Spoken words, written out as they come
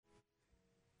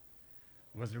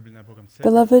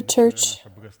Beloved Church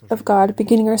of God,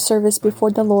 beginning our service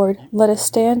before the Lord, let us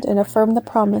stand and affirm the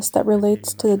promise that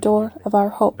relates to the door of our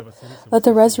hope. Let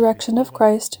the resurrection of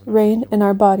Christ reign in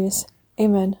our bodies.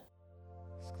 Amen.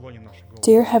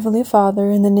 Dear Heavenly Father,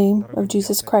 in the name of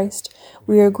Jesus Christ,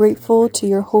 we are grateful to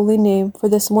your holy name for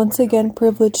this once again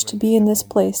privilege to be in this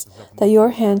place that your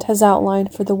hand has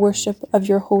outlined for the worship of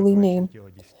your holy name.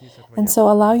 And so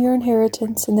allow your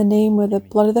inheritance in the name of the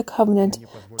blood of the covenant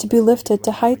to be lifted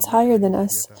to heights higher than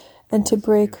us and to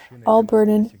break all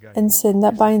burden and sin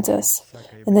that binds us.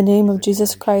 In the name of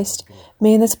Jesus Christ,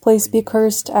 may in this place be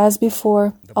cursed as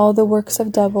before all the works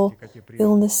of devil,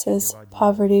 illnesses,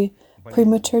 poverty,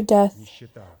 premature death,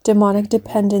 demonic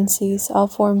dependencies, all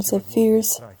forms of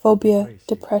fears, phobia,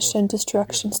 depression,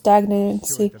 destruction,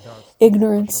 stagnancy,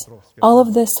 ignorance. All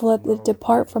of this let it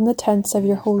depart from the tents of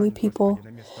your holy people.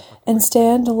 And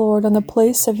stand, Lord, on the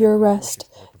place of your rest,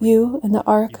 you and the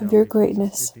ark of your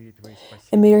greatness.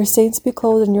 And may your saints be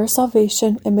clothed in your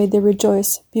salvation, and may they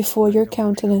rejoice before your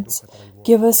countenance.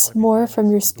 Give us more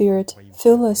from your Spirit.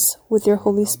 Fill us with your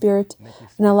Holy Spirit,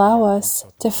 and allow us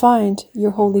to find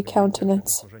your holy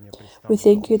countenance. We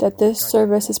thank you that this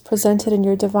service is presented in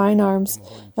your divine arms,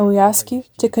 and we ask you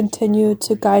to continue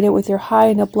to guide it with your high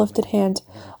and uplifted hand.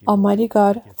 Almighty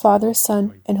God, Father,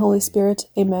 Son, and Holy Spirit.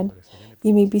 Amen.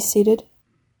 You may be seated.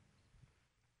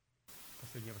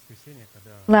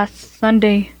 Last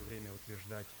Sunday,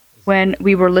 when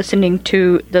we were listening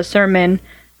to the sermon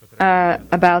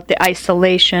about the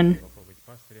isolation,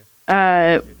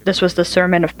 this was the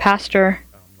sermon of Pastor.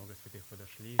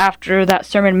 After that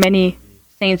sermon, many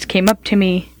saints came up to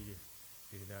me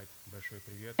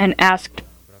and asked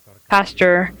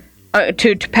Pastor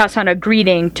to pass on a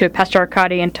greeting to Pastor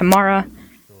Arkady and Tamara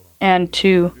and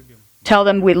to tell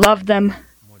them we love them,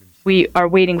 we are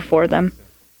waiting for them.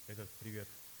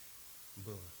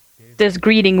 This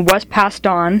greeting was passed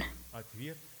on,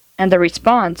 and the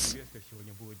response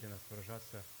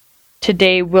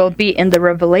today will be in the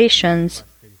revelations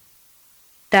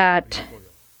that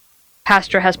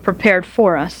Pastor has prepared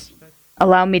for us.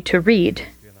 Allow me to read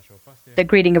the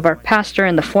greeting of our pastor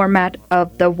in the format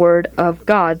of the Word of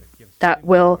God that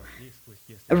will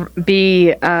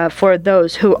be for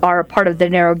those who are a part of the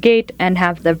narrow gate and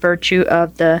have the virtue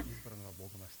of the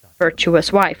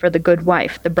virtuous wife, or the good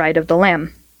wife, the bride of the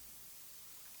Lamb.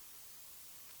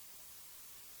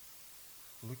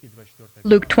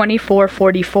 Luke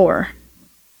 24:44.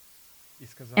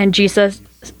 And Jesus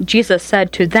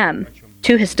said to them,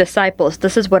 to his disciples,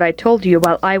 "This is what I told you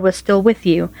while I was still with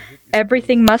you.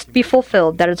 Everything must be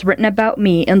fulfilled that is written about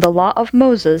me in the law of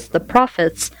Moses, the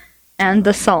prophets, and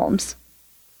the Psalms."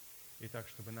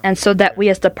 And so that we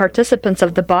as the participants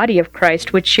of the body of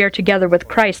Christ would share together with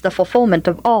Christ the fulfillment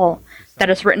of all that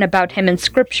is written about him in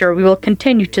Scripture, we will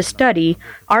continue to study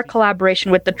our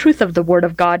collaboration with the truth of the Word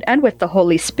of God and with the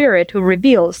Holy Spirit, who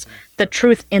reveals the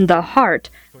truth in the heart.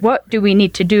 What do we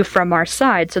need to do from our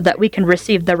side so that we can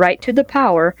receive the right to the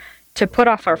power to put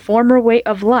off our former way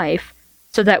of life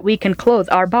so that we can clothe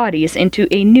our bodies into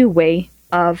a new way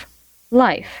of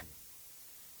life?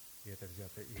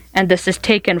 And this is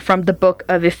taken from the book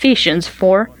of Ephesians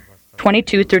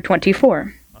 4:22 through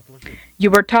 24.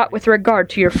 You were taught with regard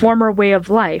to your former way of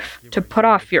life to put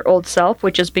off your old self,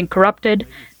 which has been corrupted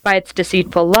by its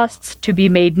deceitful lusts, to be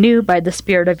made new by the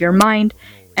Spirit of your mind,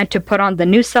 and to put on the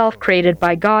new self created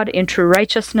by God in true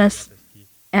righteousness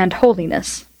and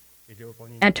holiness.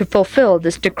 And to fulfill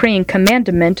this decreeing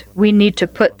commandment, we need to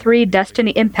put three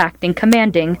destiny-impacting,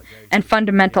 commanding, and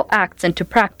fundamental acts into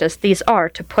practice. These are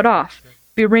to put off,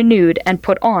 be renewed, and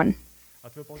put on.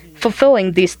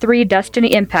 Fulfilling these three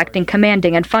destiny-impacting,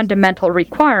 commanding, and fundamental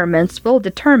requirements will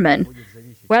determine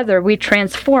whether we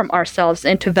transform ourselves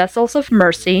into vessels of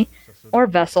mercy or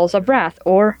vessels of wrath,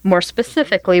 or, more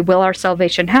specifically, will our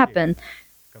salvation happen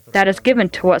that is given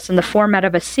to us in the format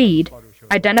of a seed,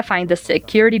 identifying the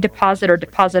security deposit or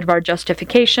deposit of our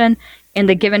justification in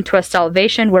the given to us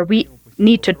salvation, where we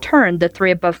need to turn the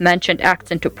three above-mentioned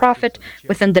acts into profit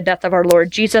within the death of our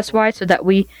Lord Jesus. Why? So that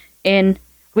we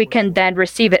can then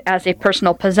receive it as a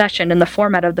personal possession in the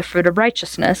format of the fruit of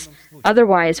righteousness.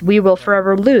 Otherwise, we will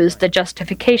forever lose the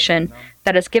justification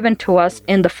that is given to us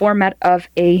in the format of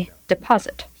a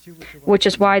deposit. Which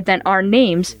is why then our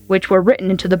names, which were written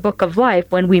into the book of life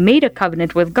when we made a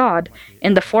covenant with God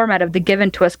in the format of the given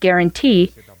to us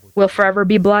guarantee, will forever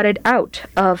be blotted out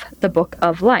of the book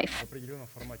of life.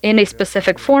 In a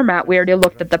specific format, we already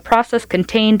looked at the process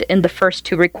contained in the first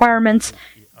two requirements.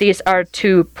 These are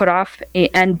to put off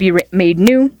and be made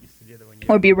new,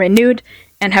 or be renewed,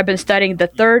 and have been studying the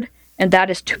third, and that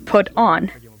is to put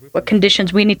on. What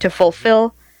conditions we need to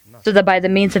fulfill so that by the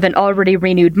means of an already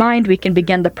renewed mind we can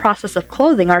begin the process of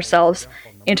clothing ourselves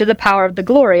into the power of the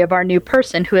glory of our new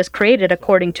person who is created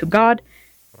according to God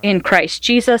in Christ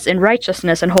Jesus in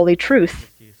righteousness and holy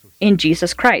truth in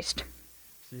Jesus Christ.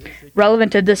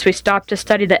 Relevant to this, we stop to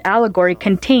study the allegory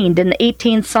contained in the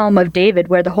 18th Psalm of David,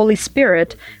 where the Holy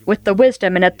Spirit, with the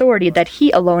wisdom and authority that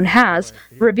He alone has,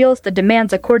 reveals the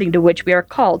demands according to which we are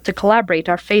called to collaborate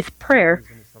our faith prayer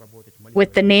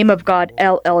with the name of God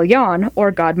El Elyon,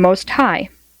 or God Most High.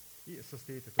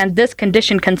 And this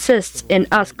condition consists in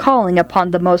us calling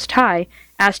upon the Most High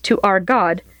as to our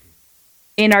God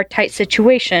in our tight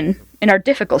situation, in our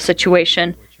difficult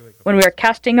situation, when we are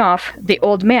casting off the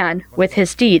old man with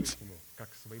his deeds.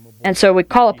 And so we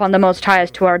call upon the Most High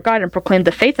as to our God and proclaim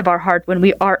the faith of our heart when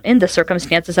we are in the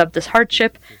circumstances of this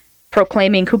hardship,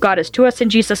 proclaiming who God is to us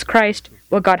in Jesus Christ,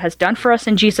 what God has done for us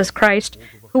in Jesus Christ,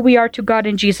 who we are to God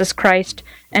in Jesus Christ,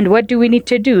 and what do we need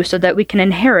to do so that we can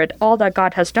inherit all that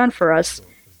God has done for us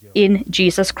in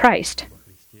Jesus Christ.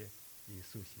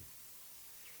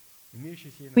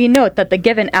 We note that the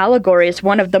given allegory is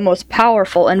one of the most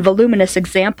powerful and voluminous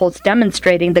examples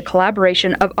demonstrating the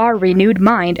collaboration of our renewed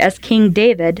mind as King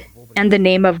David and the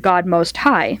name of God Most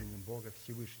High,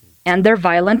 and their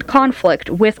violent conflict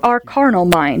with our carnal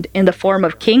mind in the form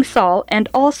of King Saul and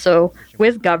also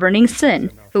with governing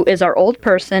sin, who is our old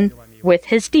person with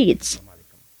his deeds.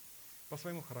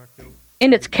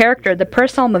 In its character, the prayer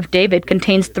psalm of David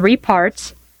contains 3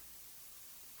 parts,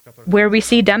 where we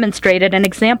see demonstrated an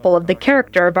example of the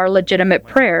character of our legitimate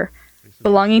prayer,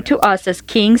 belonging to us as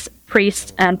kings,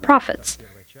 priests, and prophets.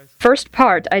 First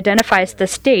part identifies the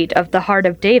state of the heart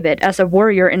of David as a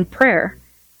warrior in prayer,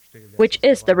 which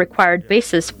is the required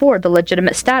basis for the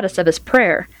legitimate status of his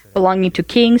prayer, belonging to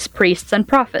kings, priests, and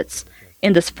prophets.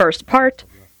 In this first part,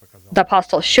 the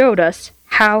apostle showed us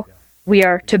how we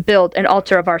are to build an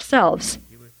altar of ourselves.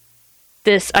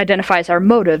 This identifies our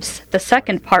motives. The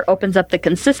second part opens up the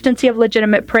consistency of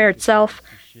legitimate prayer itself,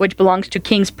 which belongs to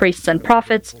kings, priests, and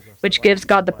prophets, which gives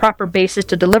God the proper basis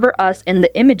to deliver us in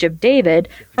the image of David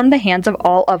from the hands of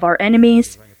all of our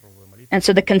enemies. And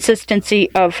so the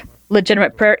consistency of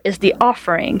legitimate prayer is the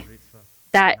offering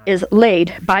that is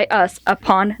laid by us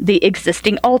upon the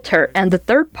existing altar. And the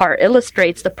third part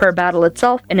illustrates the prayer battle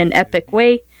itself in an epic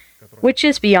way, which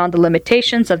is beyond the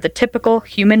limitations of the typical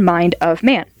human mind of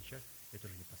man.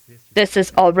 This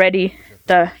is already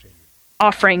the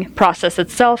offering process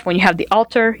itself. When you have the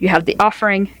altar, you have the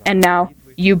offering, and now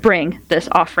you bring this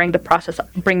offering, the process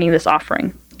of bringing this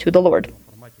offering to the Lord.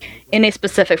 In a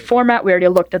specific format, we already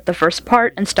looked at the first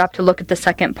part and stopped to look at the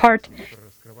second part,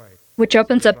 which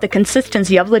opens up the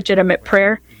consistency of legitimate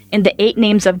prayer in the 8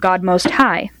 names of God Most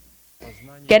High.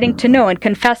 Getting to know and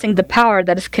confessing the power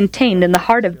that is contained in the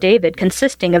heart of David,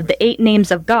 consisting of the 8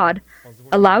 names of God,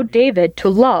 allowed David to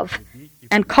love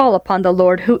and call upon the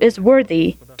Lord who is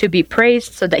worthy to be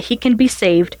praised so that he can be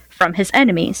saved from his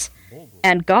enemies.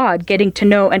 And God, getting to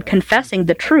know and confessing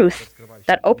the truth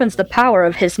that opens the power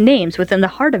of his names within the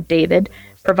heart of David,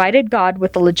 provided God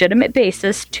with a legitimate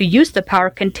basis to use the power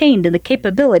contained in the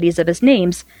capabilities of his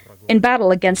names in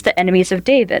battle against the enemies of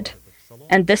David.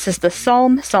 And this is the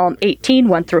Psalm, Psalm 18,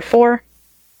 1-4.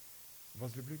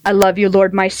 I love you,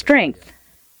 Lord, my strength.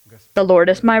 The Lord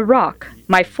is my rock,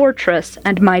 my fortress,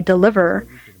 and my deliverer.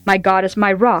 My God is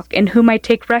my rock, in whom I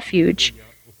take refuge,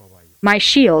 my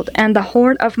shield, and the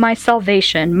horn of my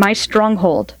salvation, my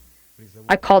stronghold.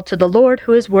 I called to the Lord,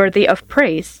 who is worthy of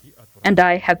praise, and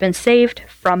I have been saved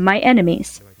from my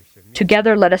enemies.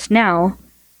 Together let us now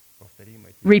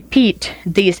repeat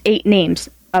these 8 names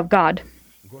of God.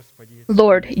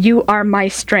 Lord, you are my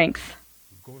strength.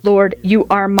 Lord, you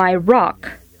are my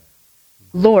rock.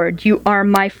 Lord, you are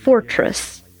my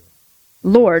fortress.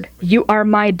 Lord, you are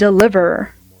my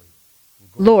deliverer.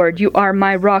 Lord, you are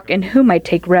my rock in whom I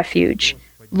take refuge.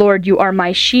 Lord, you are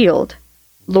my shield.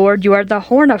 Lord, you are the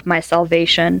horn of my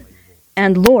salvation.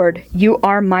 And Lord, you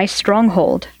are my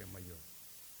stronghold.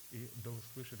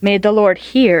 May the Lord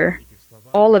hear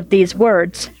all of these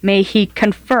words. May He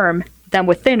confirm them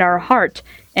within our heart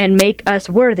and make us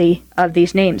worthy of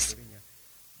these names.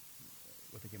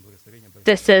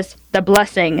 This is the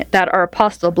blessing that our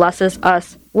apostle blesses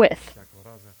us with.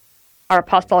 Our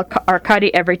apostle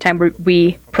Arkady every time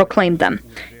we proclaim them.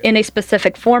 In a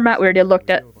specific format, we already looked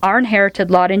at our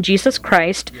inherited lot in Jesus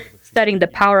Christ, studying the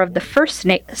power of the first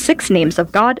 6 names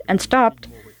of God, and stopped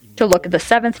to look at the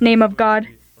 7th name of God,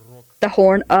 the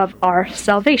horn of our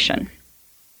salvation.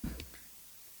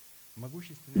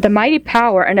 The mighty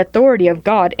power and authority of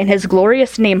God in His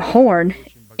glorious name horn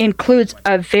includes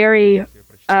a very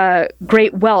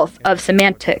great wealth of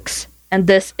semantics. And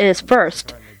this is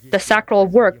first, the sacral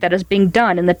work that is being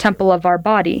done in the temple of our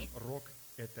body.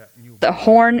 The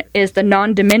horn is the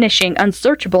non-diminishing,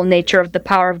 unsearchable nature of the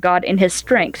power of God in His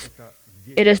strength.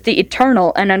 It is the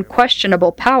eternal and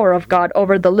unquestionable power of God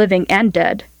over the living and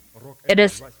dead.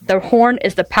 The horn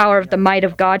is the power of the might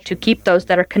of God to keep those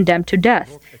that are condemned to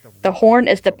death. The horn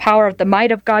is the power of the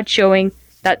might of God showing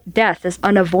that death is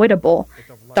unavoidable.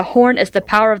 The horn is the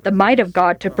power of the might of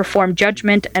God to perform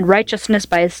judgment and righteousness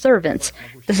by His servants.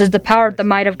 This is the power of the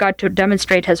might of God to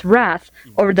demonstrate His wrath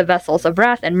over the vessels of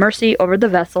wrath and mercy over the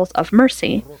vessels of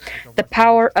mercy. The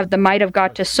power of the might of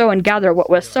God to sow and gather what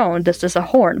was sown. This is a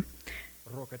horn.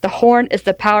 The horn is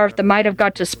the power of the might of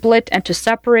God to split and to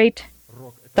separate.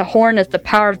 The horn is the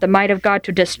power of the might of God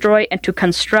to destroy and to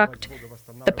construct.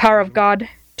 The power of God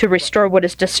to restore what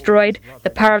is destroyed. The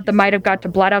power of the might of God to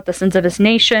blot out the sins of His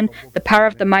nation. The power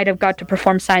of the might of God to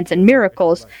perform signs and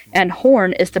miracles. And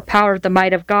horn is the power of the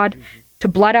might of God to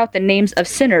blot out the names of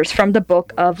sinners from the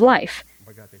book of life.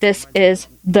 This is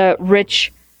the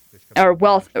richness or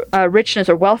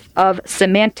wealth of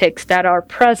semantics that are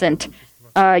present.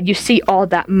 You see all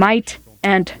that might,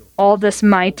 and all this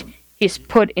might He's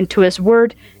put into His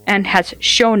word and has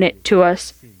shown it to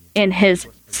us in His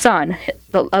Son,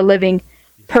 a living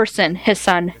person, His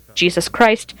Son, Jesus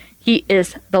Christ. He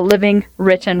is the living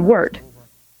written word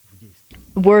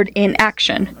in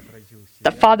action.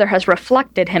 The Father has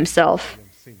reflected Himself,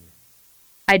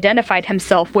 identified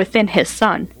Himself within His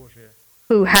Son,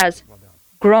 who has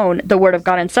grown the Word of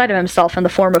God inside of Himself in the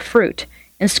form of fruit.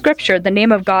 In Scripture, the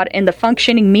name of God in the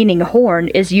functioning meaning horn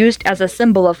is used as a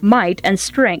symbol of might and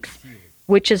strength,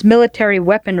 which is military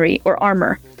weaponry or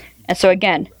armor. And so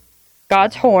again,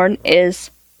 God's horn is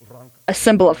a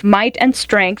symbol of might and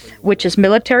strength, which is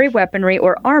military weaponry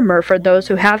or armor for those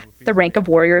who have the rank of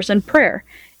warriors in prayer.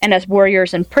 And as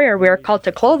warriors in prayer, we are called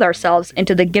to clothe ourselves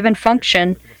into the given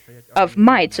function of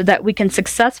might so that we can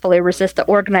successfully resist the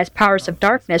organized powers of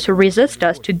darkness who resist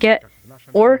us to get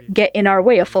in our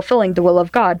way of fulfilling the will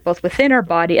of God, both within our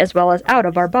body as well as out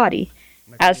of our body.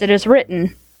 As it is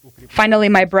written, "Finally,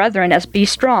 my brethren, as be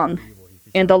strong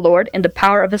in the Lord, in the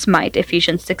power of His might,"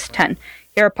 Ephesians 6:10.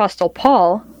 Here Apostle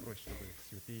Paul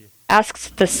asks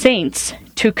the saints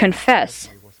to confess,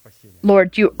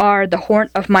 "Lord, you are the horn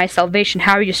of my salvation.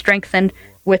 How are you strengthened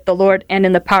with the Lord and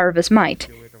in the power of His might?"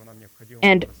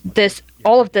 And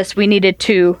all of this we needed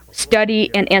to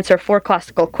study and answer 4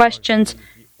 classical questions.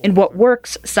 In what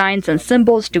works, signs, and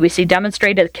symbols do we see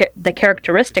demonstrated the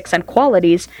characteristics and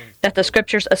qualities that the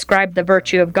Scriptures ascribe the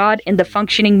virtue of God in the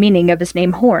functioning meaning of His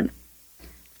name horn?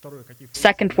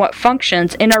 Second, what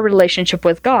functions in our relationship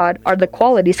with God are the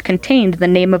qualities contained in the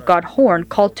name of God horn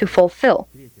called to fulfill?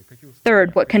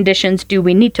 Third, what conditions do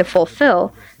we need to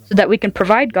fulfill so that we can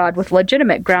provide God with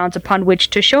legitimate grounds upon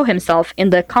which to show Himself in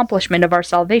the accomplishment of our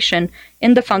salvation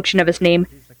in the function of His name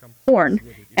horn?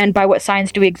 And by what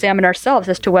signs do we examine ourselves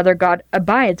as to whether God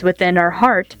abides within our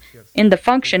heart in the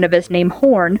function of His name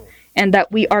horn, and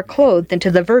that we are clothed into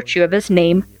the virtue of His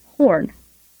name horn?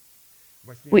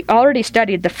 We already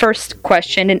studied the first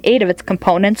question in 8 of its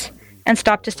components and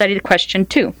stopped to study question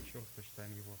 2.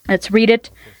 Let's read it.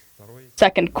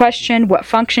 Second question, what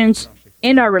functions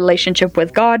in our relationship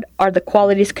with God are the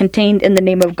qualities contained in the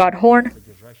name of God horn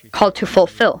called to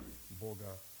fulfill?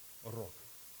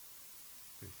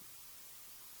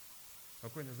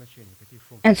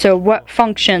 And so what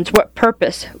functions, what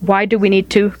purpose, why do we need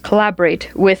to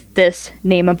collaborate with this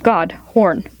name of God,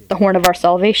 horn, the horn of our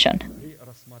salvation?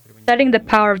 Studying the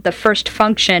power of the first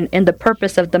function in the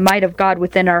purpose of the might of God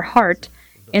within our heart,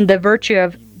 in the virtue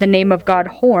of the name of God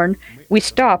horn, we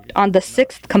stopped on the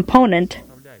 6th component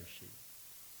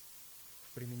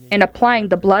in applying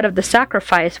the blood of the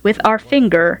sacrifice with our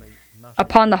finger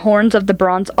upon the horns of the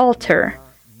bronze altar,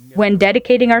 when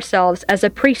dedicating ourselves as a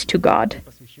priest to God,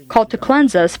 called to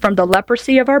cleanse us from the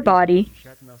leprosy of our body,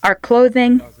 our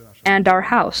clothing, and our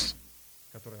house.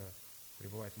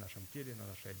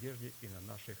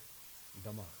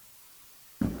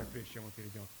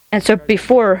 And so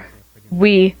before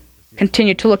we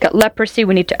continue to look at leprosy,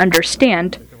 we need to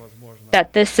understand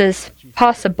that this is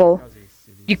possible.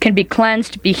 You can be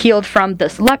cleansed, be healed from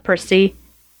this leprosy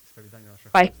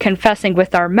by confessing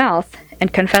with our mouth.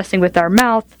 And confessing with our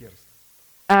mouth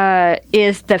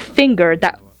is the finger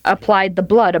that applied the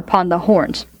blood upon the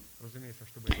horns.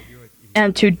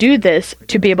 And to do this,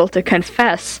 to be able to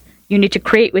confess, you need to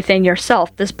create within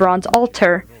yourself this bronze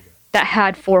altar that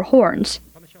had 4 horns.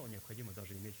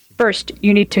 First,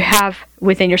 you need to have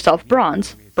within yourself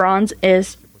bronze. Bronze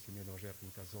is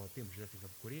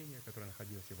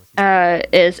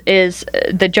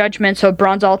the judgment. So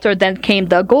bronze altar, then came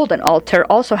the golden altar,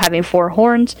 also having 4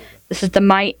 horns. This is the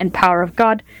might and power of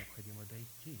God.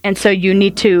 And so you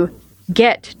need to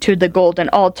get to the golden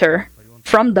altar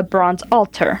from the bronze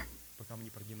altar.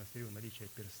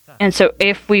 And so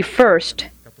if we first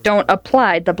don't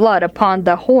apply the blood upon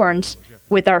the horns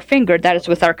with our finger, that is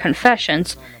with our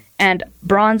confessions, and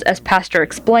bronze, as Pastor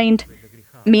explained,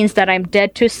 means that I'm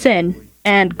dead to sin,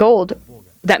 and gold,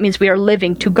 that means we are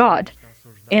living to God.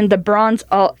 In the bronze,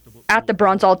 at the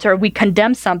bronze altar, we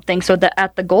condemn something, so that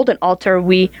at the golden altar,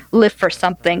 we live for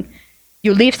something.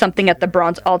 You leave something at the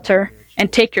bronze altar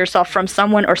and take yourself from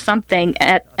someone or something,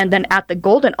 and then at the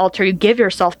golden altar, you give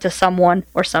yourself to someone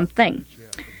or something.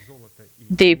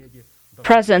 The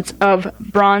presence of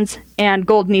bronze and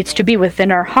gold needs to be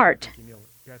within our heart.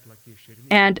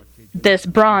 And this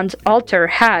bronze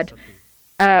altar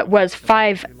was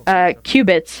 5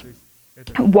 cubits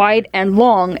wide and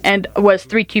long, and was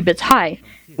 3 cubits high,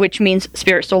 which means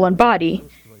spirit, soul, and body.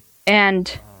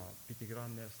 And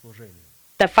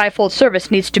the fivefold service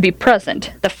needs to be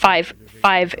present, the five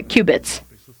cubits.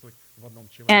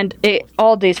 And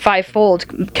all these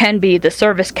fivefold can be, the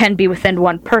service can be within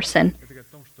one person.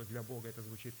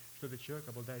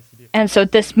 And so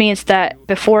this means that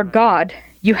before God,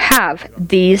 you have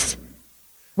these,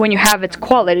 when you have its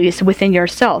qualities within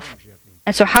yourself.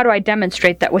 And so how do I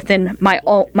demonstrate that within my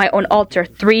own altar?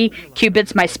 3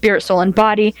 cubits, my spirit, soul, and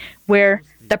body, where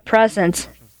the presence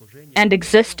and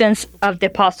existence of the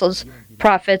apostles,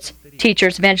 prophets,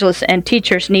 teachers, evangelists, and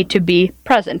teachers need to be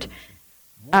present.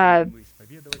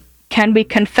 Can we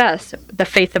confess the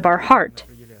faith of our heart?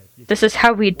 This is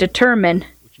how we determine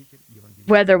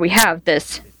whether we have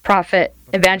this prophet,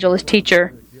 evangelist,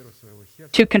 teacher.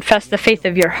 To confess the faith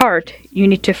of your heart, you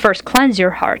need to first cleanse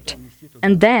your heart.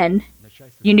 And then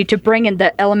you need to bring in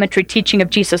the elementary teaching of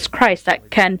Jesus Christ that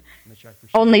can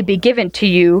only be given to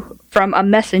you from a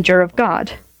messenger of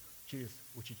God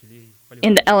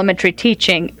in the elementary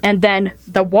teaching. And then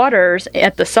the waters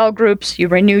at the cell groups, you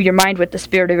renew your mind with the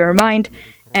spirit of your mind,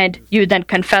 and you then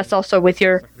confess also with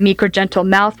your meek or gentle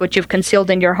mouth what you've concealed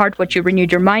in your heart, what you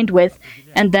renewed your mind with.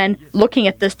 And then looking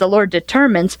at this, the Lord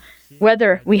determines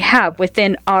whether we have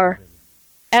within our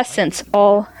essence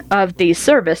all of these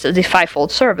services, the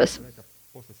fivefold service.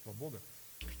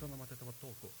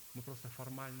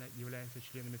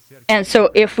 And so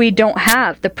if we don't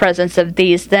have the presence of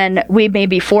these, then we may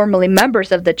be formally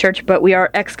members of the church, but we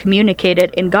are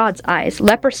excommunicated in God's eyes.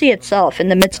 Leprosy itself, in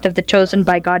the midst of the chosen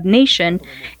by God nation,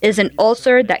 is an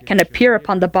ulcer that can appear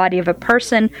upon the body of a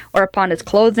person or upon his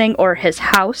clothing or his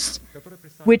house,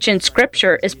 which in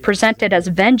Scripture is presented as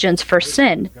vengeance for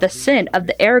sin, the sin of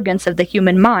the arrogance of the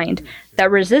human mind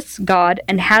that resists God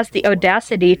and has the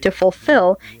audacity to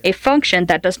fulfill a function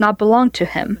that does not belong to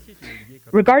him.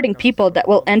 Regarding people that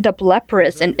will end up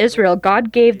leprous in Israel,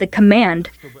 God gave the command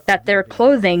that their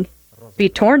clothing be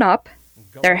torn up,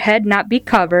 their head not be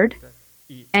covered,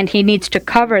 and he needs to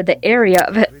cover the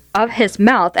area of his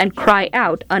mouth and cry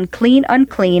out, "Unclean,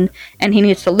 unclean," and he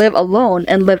needs to live alone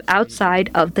and live outside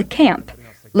of the camp.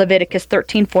 Leviticus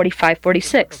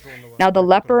 13:45-46. Now the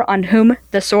leper on whom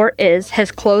the sore is,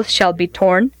 his clothes shall be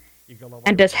torn,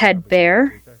 and his head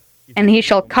bare, and he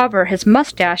shall cover his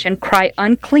mustache and cry,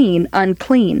 "Unclean,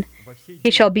 unclean."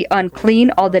 He shall be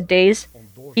unclean all the days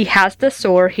he has the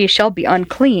sore, he shall be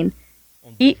unclean.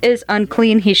 He is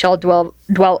unclean, he shall dwell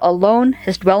alone,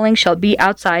 his dwelling shall be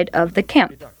outside of the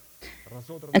camp.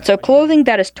 And so clothing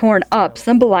that is torn up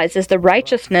symbolizes the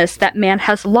righteousness that man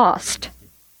has lost.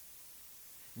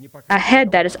 A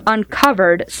head that is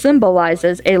uncovered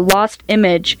symbolizes a lost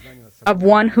image of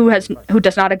one who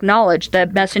does not acknowledge the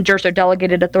messengers or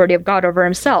delegated authority of God over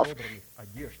himself.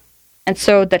 And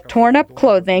so the torn up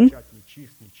clothing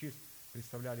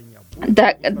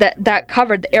that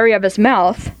covered the area of his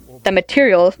mouth, the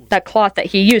material, that cloth that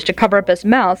he used to cover up his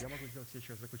mouth,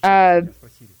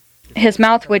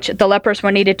 which the lepers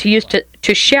were needed to use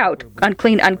to shout,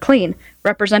 "Unclean, unclean,"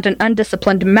 represent an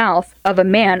undisciplined mouth of a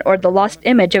man or the lost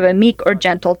image of a meek or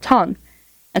gentle tongue.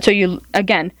 And so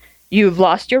you've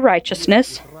lost your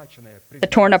righteousness, the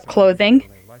torn up clothing.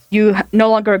 You no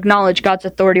longer acknowledge God's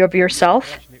authority over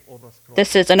yourself.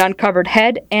 This is an uncovered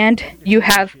head, and you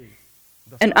have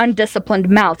an undisciplined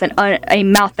mouth, a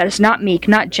mouth that is not meek,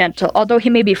 not gentle. Although he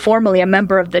may be formally a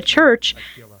member of the church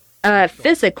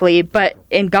physically, but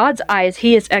in God's eyes,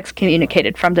 he is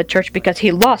excommunicated from the church because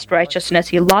he lost righteousness.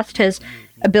 He lost his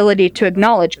ability to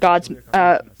acknowledge God's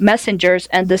messengers,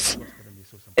 and this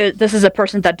is a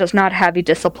person that does not have a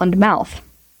disciplined mouth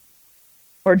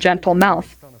or gentle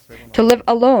mouth. To live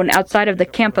alone outside of the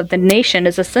camp of the nation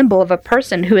is a symbol of a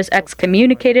person who is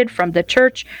excommunicated from the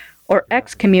church or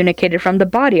excommunicated from the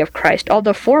body of Christ,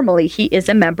 although formally he is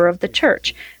a member of the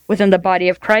church. Within the body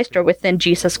of Christ or within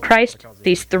Jesus Christ,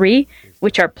 these three,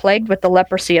 which are plagued with the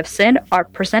leprosy of sin, are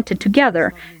presented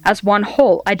together as one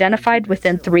whole, identified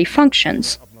within three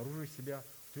functions.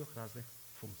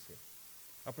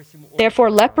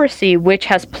 Therefore, leprosy, which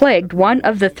has plagued one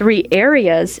of the three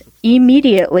areas,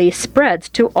 immediately spreads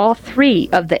to all three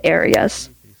of the areas.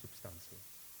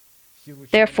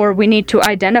 Therefore, we need to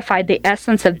identify the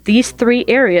essence of these three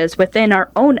areas within our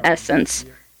own essence,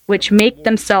 which make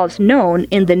themselves known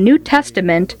in the New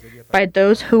Testament by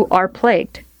those who are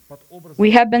plagued.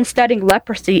 We have been studying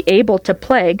leprosy able to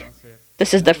plague.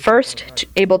 This is the first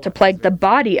able to plague the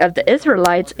body of the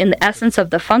Israelites in the essence of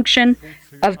the function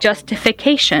of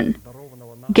justification,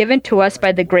 given to us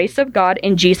by the grace of God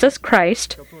in Jesus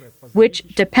Christ, which,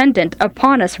 dependent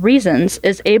upon us reasons,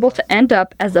 is able to end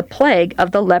up as a plague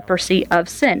of the leprosy of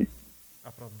sin.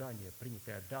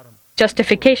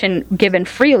 Justification given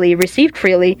freely, received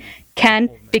freely, can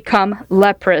become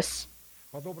leprous.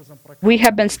 We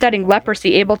have been studying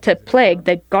leprosy able to plague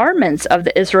the garments of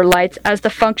the Israelites as the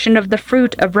function of the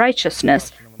fruit of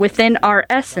righteousness within our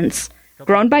essence,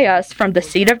 grown by us from the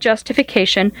seed of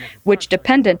justification, which,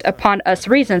 dependent upon us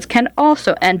reasons, can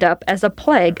also end up as a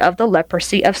plague of the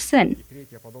leprosy of sin.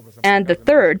 And the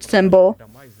third symbol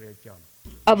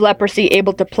of leprosy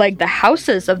able to plague the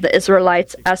houses of the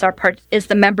Israelites as is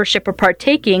the membership or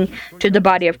partaking to the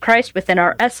body of Christ within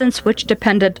our essence, which,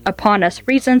 dependent upon us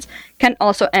reasons, can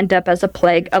also end up as a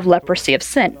plague of leprosy of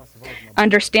sin.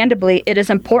 Understandably, it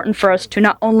is important for us to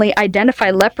not only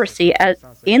identify leprosy as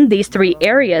in these three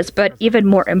areas, but even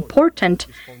more important,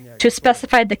 to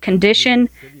specify the condition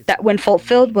that, when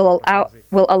fulfilled, will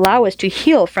allow us to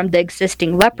heal from the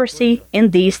existing leprosy in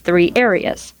these three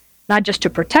areas. Not just to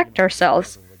protect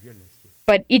ourselves,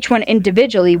 but each one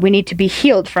individually, we need to be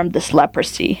healed from this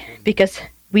leprosy, because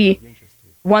we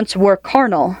once were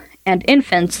carnal and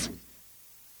infants,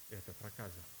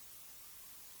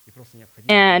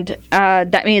 and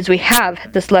that means we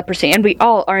have this leprosy, and we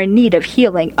all are in need of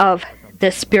healing of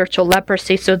this spiritual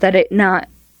leprosy so that it not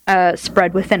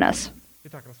spread within us.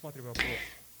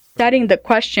 Studying the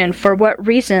question, for what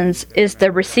reasons is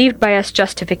the received by us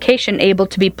justification able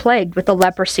to be plagued with the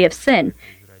leprosy of sin?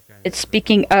 It's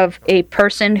speaking of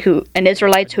an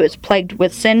Israelite who is plagued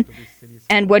with sin,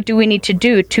 and what do we need to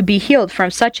do to be healed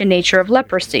from such a nature of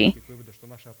leprosy?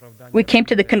 We came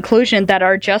to the conclusion that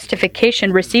our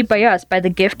justification received by us by the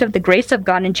gift of the grace of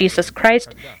God in Jesus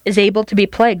Christ is able to be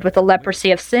plagued with the leprosy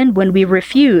of sin when we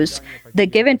refuse the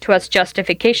given to us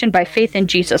justification by faith in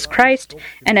Jesus Christ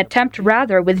and attempt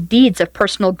rather with deeds of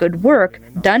personal good work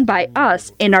done by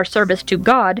us in our service to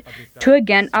God to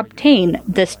again obtain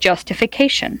this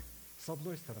justification.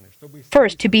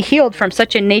 First, to be healed from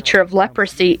such a nature of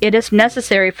leprosy, it is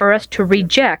necessary for us to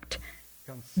reject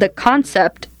the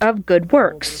concept of good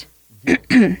works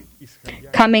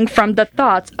coming from the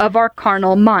thoughts of our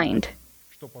carnal mind.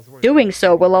 Doing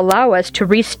so will allow us to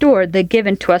restore the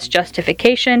given to us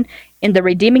justification in the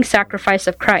redeeming sacrifice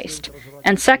of Christ.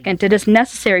 And second, it is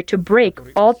necessary to break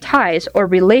all ties or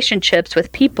relationships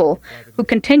with people who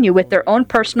continue with their own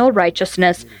personal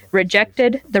righteousness,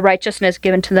 rejected the righteousness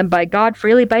given to them by God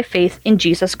freely by faith in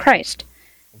Jesus Christ.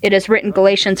 It is written,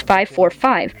 Galatians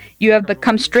 5:4-5, "You have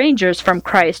become strangers from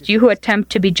Christ, you who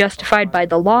attempt to be justified by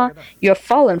the law, you have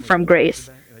fallen from grace.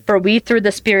 For we through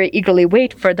the Spirit eagerly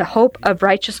wait for the hope of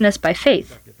righteousness by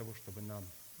faith."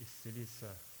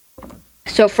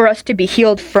 So for us to be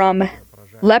healed from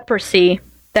leprosy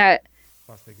that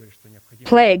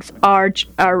plagues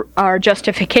our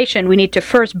justification, we need to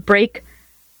first break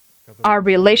our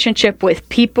relationship with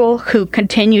people who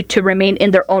continue to remain in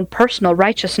their own personal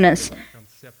righteousness,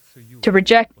 to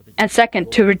reject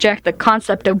the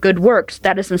concept of good works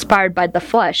that is inspired by the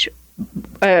flesh,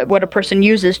 what a person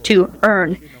uses to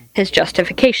earn his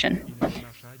justification.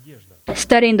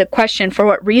 Studying the question, for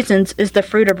what reasons is the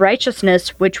fruit of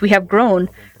righteousness which we have grown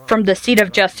from the seed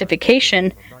of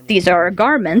justification, these are our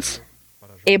garments,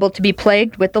 able to be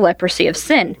plagued with the leprosy of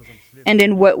sin? And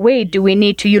in what way do we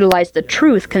need to utilize the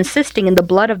truth consisting in the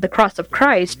blood of the cross of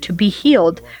Christ to be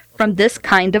healed from this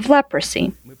kind of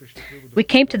leprosy? We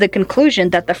came to the conclusion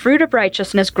that the fruit of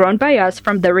righteousness grown by us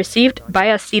from the received by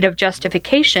us seed of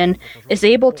justification is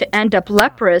able to end up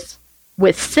leprous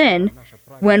with sin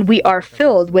when we are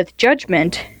filled with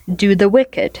judgment due the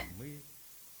wicked.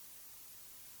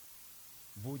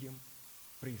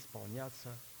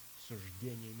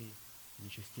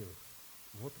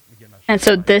 And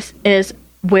so this is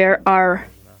where our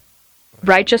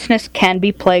righteousness can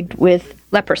be plagued with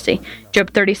leprosy.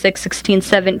 Job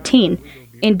 36:16-17.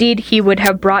 Indeed, he would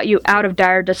have brought you out of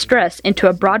dire distress into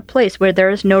a broad place where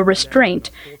there is no restraint,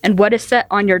 and what is set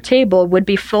on your table would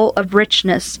be full of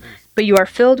richness. But you are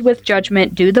filled with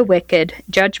judgment, do the wicked.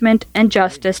 Judgment and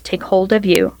justice take hold of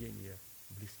you.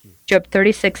 Job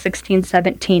 36:16,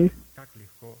 17.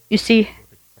 You see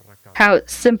how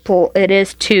simple it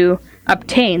is to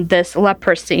obtain this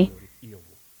leprosy.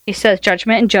 He says,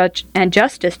 judgment and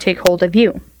justice take hold of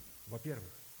you.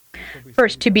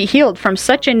 First, to be healed from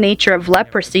such a nature of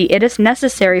leprosy, it is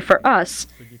necessary for us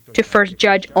to first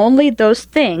judge only those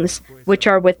things which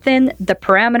are within the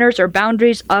parameters or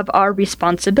boundaries of our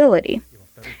responsibility.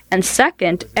 And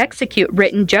second, execute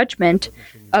written judgment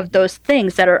of those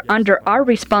things that are under our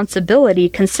responsibility,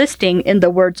 consisting in the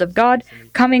words of God,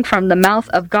 coming from the mouth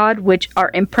of God, which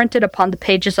are imprinted upon the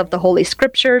pages of the Holy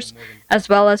Scriptures, as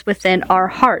well as within our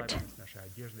heart.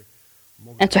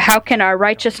 And so how can our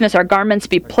righteousness, our garments,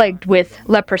 be plagued with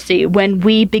leprosy? When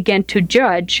we begin to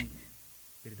judge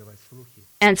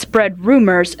and spread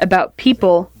rumors about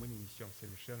people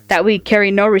that we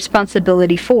carry no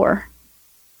responsibility for.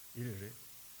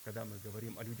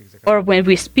 Or when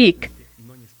we speak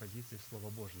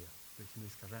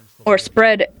or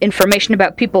spread information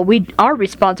about people we are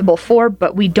responsible for,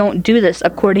 but we don't do this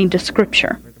according to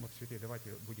Scripture.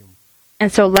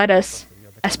 And so let us,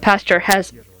 as Pastor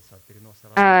has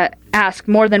asked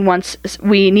more than once,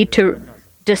 we need to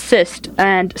desist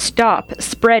and stop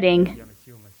spreading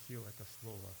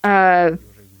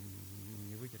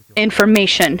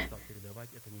information.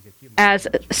 As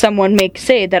someone may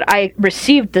say that I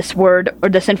received this word or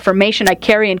this information, I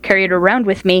carry it around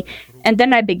with me, and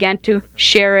then I began to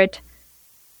share it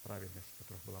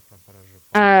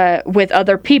with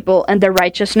other people, and their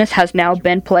righteousness has now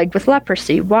been plagued with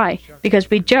leprosy. Why? Because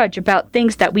we judge about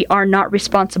things that we are not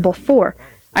responsible for.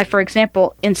 I, for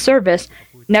example, in service,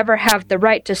 never have the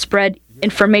right to spread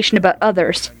information about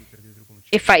others.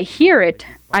 If I hear it,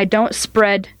 I don't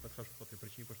spread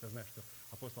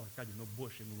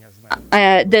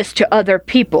this to other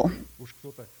people.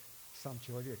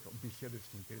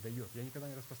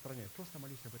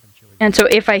 And so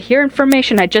if I hear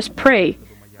information, I just pray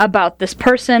about this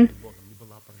person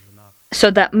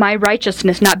so that my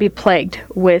righteousness not be plagued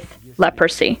with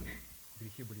leprosy.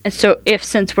 And so if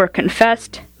since we're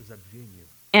confessed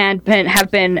and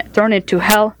have been thrown into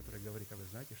hell,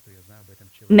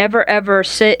 never ever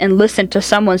sit and listen to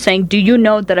someone saying, do you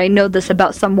know that I know this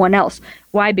about someone else?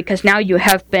 Why? Because now you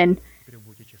have been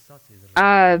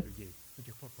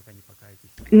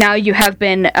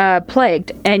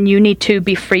plagued, and you need to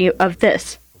be free of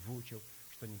this.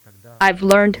 I've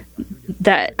learned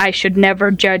that I should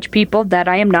never judge people that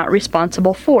I am not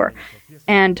responsible for.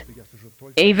 And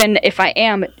even if I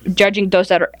am judging those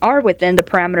that are within the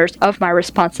parameters of my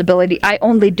responsibility, I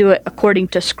only do it according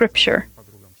to Scripture.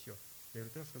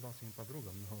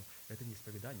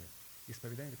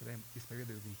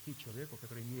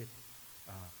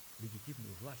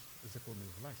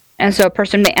 And so a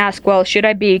person may ask, well, should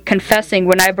I be confessing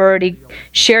when I've already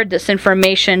shared this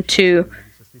information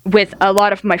with a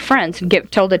lot of my friends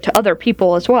and told it to other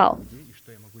people as well?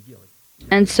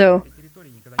 And so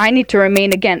I need to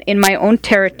remain, again, in my own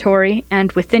territory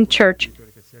and within church.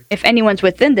 If anyone's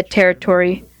within the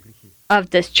territory of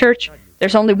this church,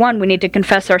 there's only one we need to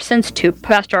confess our sins to,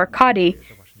 Pastor Arkady,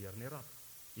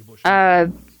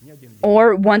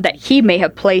 or one that he may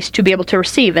have placed to be able to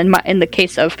receive. In the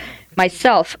case of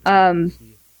myself, as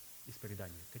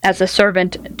a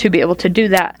servant, to be able to do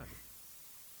that.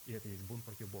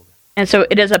 And so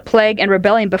it is a plague and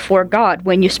rebellion before God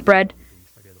when you spread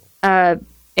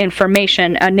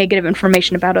information, negative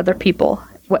information about other people,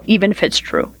 even if it's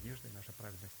true.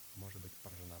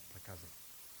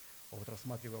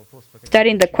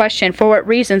 Studying the question, for what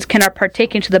reasons can our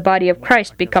partaking to the body of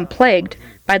Christ become plagued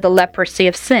by the leprosy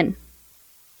of sin?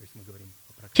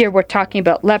 Here we're talking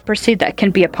about leprosy that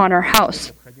can be upon our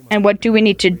house. And what do we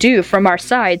need to do from our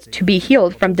sides to be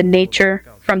healed from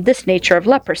this nature of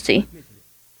leprosy?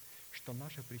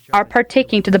 Our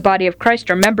partaking to the body of Christ,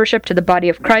 or membership to the body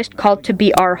of Christ, called to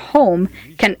be our home,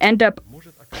 can end up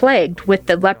plagued with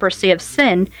the leprosy of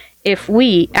sin if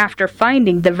we, after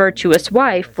finding the virtuous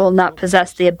wife, will not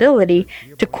possess the ability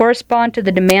to correspond to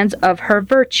the demands of her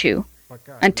virtue,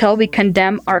 until we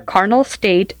condemn our carnal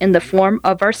state in the form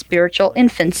of our spiritual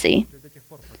infancy.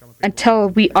 Until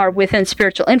we are within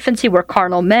spiritual infancy, we're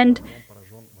carnal men,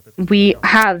 we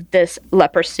have this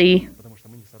leprosy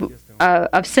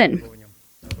of sin,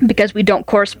 because we don't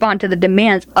correspond to the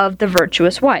demands of the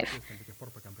virtuous wife.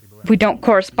 We don't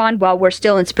correspond while we're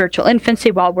still in spiritual infancy,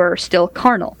 while we're still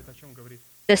carnal.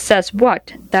 This says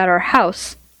what? That our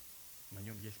house,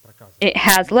 it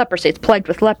has leprosy. It's plagued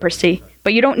with leprosy.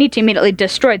 But you don't need to immediately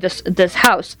destroy this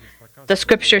house. The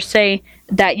Scriptures say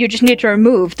that you just need to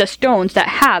remove the stones that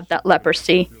have that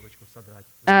leprosy.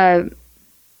 and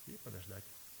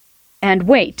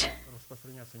wait.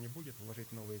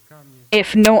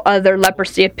 If no other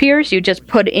leprosy appears, you just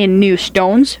put in new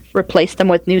stones, replace them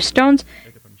with new stones,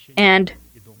 and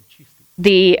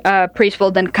the priest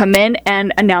will then come in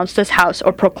and announce this house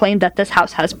or proclaim that this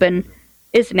house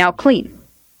is now clean.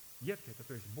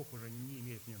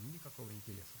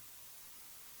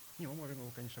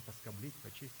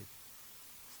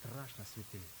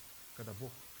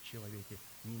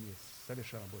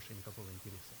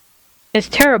 It's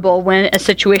terrible when a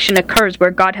situation occurs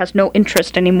where God has no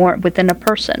interest anymore within a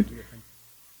person.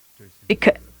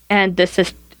 And this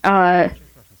is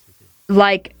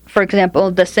like, for example,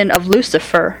 the sin of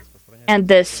Lucifer. And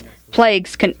this plague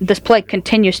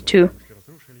continues to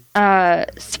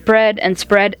spread and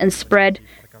spread and spread.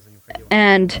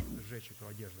 And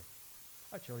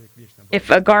if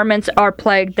garments are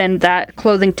plagued, then that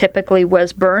clothing typically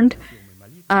was burned.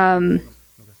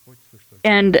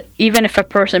 And even if a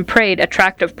person prayed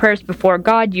attractive prayers before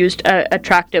God, used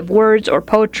attractive words or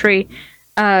poetry,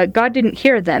 God didn't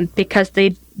hear them because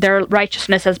their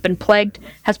righteousness has been plagued,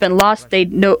 has been lost. They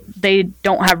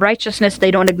don't have righteousness.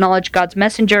 They don't acknowledge God's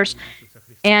messengers,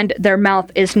 and their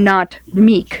mouth is not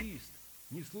meek.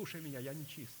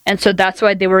 And so that's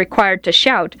why they were required to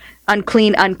shout,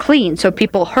 "Unclean, unclean," so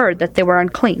people heard that they were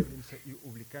unclean.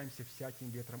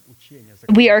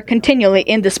 We are continually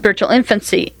in the spiritual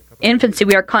infancy.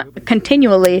 We are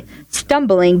continually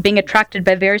stumbling, being attracted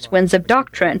by various winds of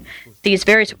doctrine. These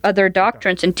various other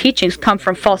doctrines and teachings come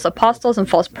from false apostles and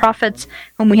false prophets,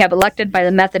 whom we have elected by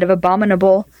the method of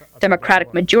abominable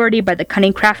democratic majority, by the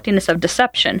cunning craftiness of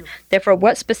deception. Therefore,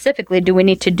 what specifically do we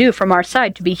need to do from our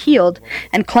side to be healed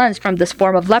and cleansed from this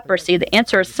form of leprosy? The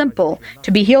answer is simple.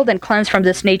 To be healed and cleansed from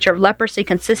this nature of leprosy,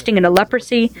 consisting in a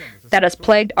leprosy that has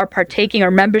plagued our partaking or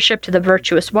membership to the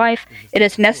virtuous wife, it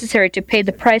is necessary to pay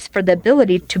the price for the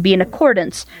ability to be in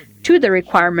accordance to the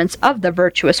requirements of the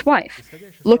virtuous wife.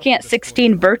 Looking at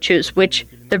 16 virtues which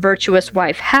the virtuous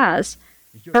wife has,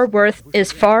 her worth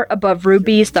is far above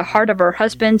rubies. The heart of her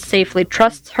husband safely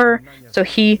trusts her, so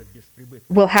he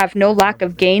will have no lack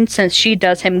of gain, since she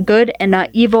does him good and not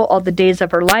evil all the days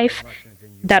of her life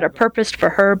that are purposed for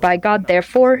her by God.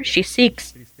 Therefore, she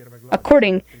seeks,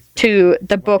 according to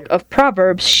the book of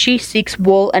Proverbs, she seeks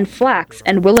wool and flax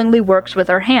and willingly works with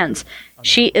her hands.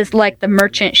 She is like the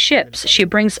merchant ships. She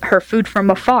brings her food from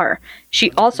afar. She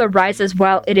also rises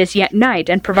while it is yet night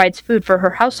and provides food for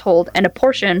her household and a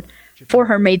portion for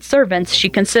her maidservants. She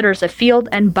considers a field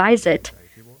and buys it.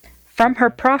 From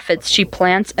her profits she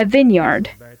plants a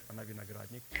vineyard.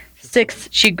 6.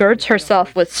 She girds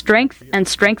herself with strength and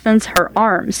strengthens her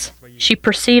arms. She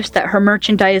perceives that her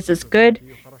merchandise is good,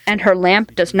 and her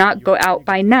lamp does not go out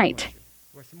by night.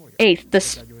 8.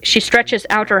 She stretches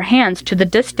out her hands to the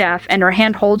distaff, and her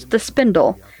hand holds the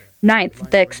spindle. 9.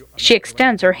 She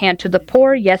extends her hand to the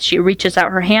poor, yes, she reaches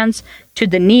out her hands to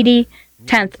the needy.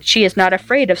 10. She is not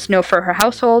afraid of snow for her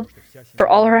household, for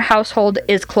all her household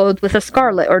is clothed with a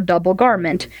scarlet or double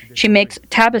garment. She makes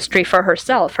tapestry for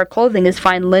herself. Her clothing is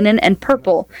fine linen and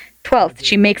purple. 12.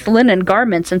 She makes linen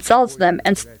garments and sells them,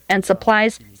 and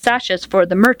supplies sashes for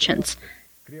the merchants.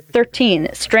 13.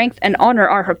 Strength and honor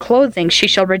are her clothing. She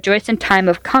shall rejoice in time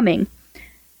of coming.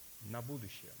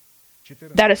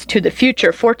 That is to the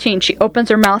future. 14. She opens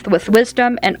her mouth with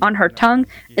wisdom, and on her tongue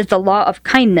is the law of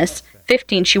kindness.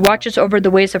 15. She watches over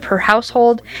the ways of her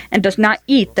household and does not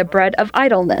eat the bread of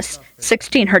idleness.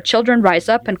 16. Her children rise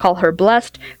up and call her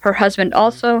blessed, her husband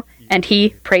also, and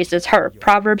he praises her.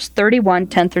 Proverbs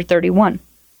 31:10-31.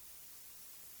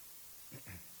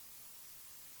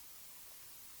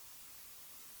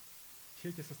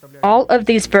 All of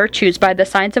these virtues, by the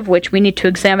signs of which we need to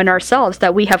examine ourselves,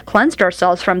 that we have cleansed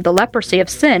ourselves from the leprosy of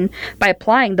sin by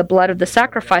applying the blood of the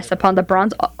sacrifice upon the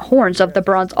bronze horns of the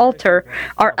bronze altar,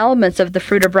 are elements of the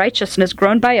fruit of righteousness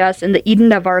grown by us in the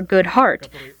Eden of our good heart,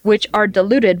 which are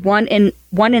diluted one in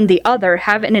the other,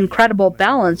 have an incredible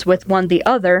balance with one the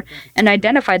other, and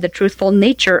identify the truthful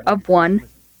nature of one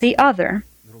the other.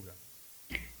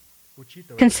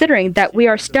 Considering that we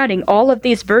are studying all of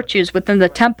these virtues within the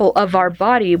temple of our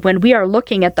body, when we are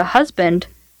looking at the husband,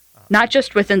 not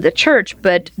just within the church,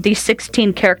 but these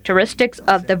 16 characteristics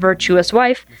of the virtuous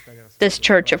wife, this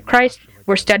church of Christ,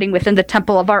 we're studying within the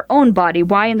temple of our own body.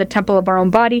 Why in the temple of our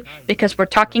own body? Because we're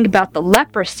talking about the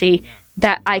leprosy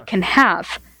that I can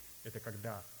have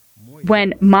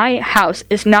when my house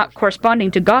is not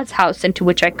corresponding to God's house into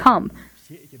which I come.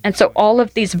 And so all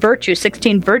of these virtues,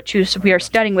 16 virtues, we are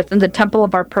studying within the temple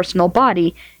of our personal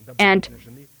body. And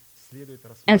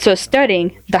so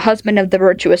studying the husband of the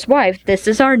virtuous wife, this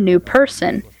is our new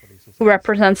person. who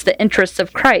represents the interests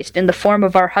of Christ in the form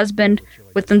of our husband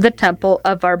within the temple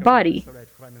of our body.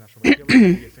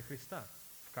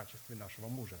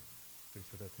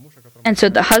 And so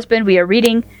the husband we are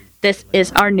reading, this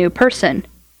is our new person,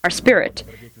 our spirit.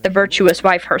 The virtuous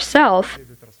wife herself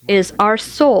is our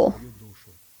soul.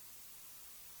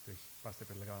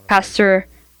 Pastor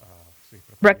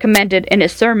recommended in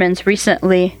his sermons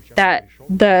recently that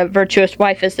the virtuous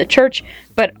wife is the church,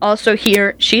 but also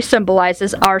here she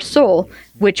symbolizes our soul,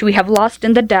 which we have lost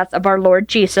in the death of our Lord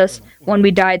Jesus when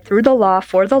we died through the law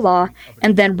for the law,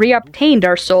 and then reobtained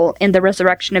our soul in the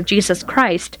resurrection of Jesus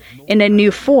Christ in a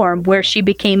new form where she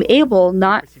became able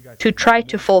not to try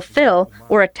to fulfill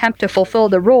or attempt to fulfill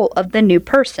the role of the new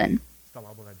person,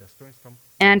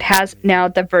 and has now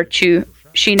the virtue.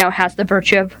 She now has the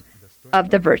virtue of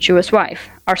the virtuous wife.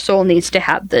 Our soul needs to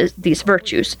have these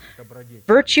virtues.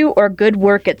 Virtue or good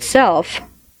work itself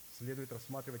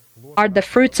are the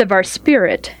fruits of our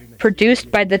spirit,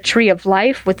 produced by the tree of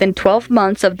life within 12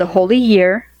 months of the holy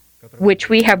year, which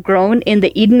we have grown in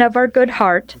the Eden of our good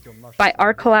heart by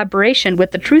our collaboration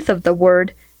with the truth of the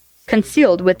Word,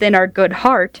 concealed within our good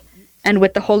heart, and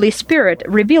with the Holy Spirit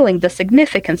revealing the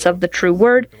significance of the true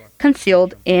Word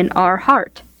concealed in our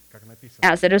heart.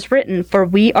 As it is written, "For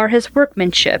we are His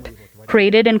workmanship,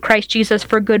 created in Christ Jesus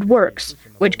for good works,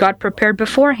 which God prepared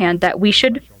beforehand that we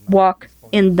should walk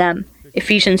in them."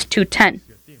 Ephesians 2:10.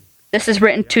 This is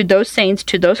written to those saints,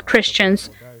 to those Christians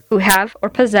who have or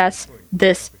possess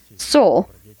this soul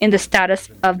in the status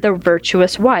of the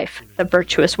virtuous wife. The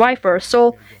virtuous wife, or a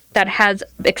soul that has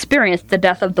experienced the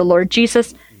death of the Lord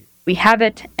Jesus. We have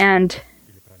it,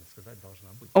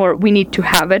 or we need to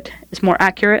have it, is more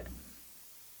accurate.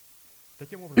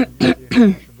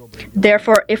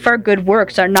 Therefore, if our good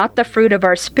works are not the fruit of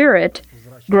our spirit,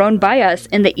 grown by us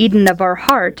in the Eden of our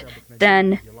heart,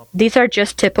 then these are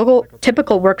just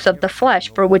typical works of the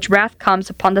flesh, for which wrath comes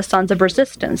upon the sons of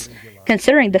resistance.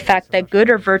 Considering the fact that good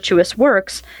or virtuous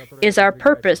works is our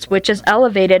purpose, which is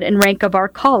elevated in rank of our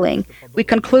calling, we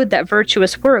conclude that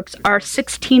virtuous works are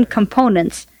 16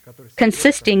 components,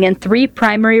 consisting in 3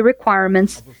 primary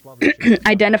requirements,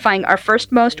 identifying our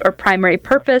firstmost or primary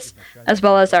purpose, as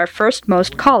well as our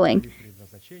firstmost calling.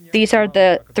 These are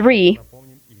the 3.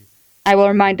 I will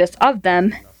remind us of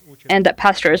them, and that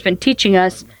Pastor has been teaching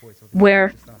us,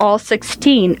 where all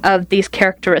 16 of these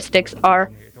characteristics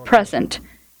are present.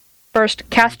 First,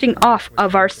 casting off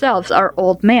of ourselves our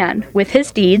old man with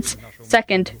his deeds.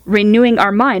 Second, renewing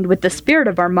our mind with the spirit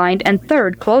of our mind. And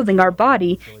third, clothing our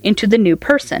body into the new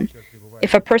person.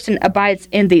 If a person abides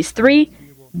in these 3,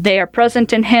 they are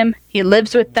present in him, he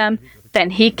lives with them,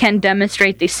 then he can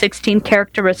demonstrate these 16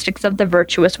 characteristics of the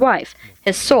virtuous wife.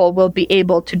 His soul will be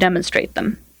able to demonstrate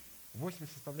them.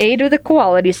 8 of the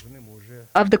qualities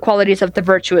of the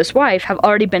virtuous wife have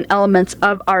already been elements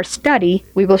of our study.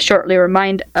 We will shortly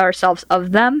remind ourselves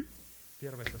of them.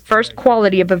 First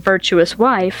quality of a virtuous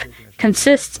wife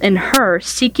consists in her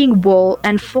seeking wool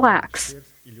and flax,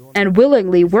 and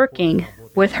willingly working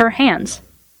with her hands.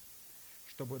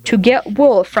 To get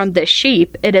wool from the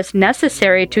sheep, it is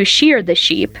necessary to shear the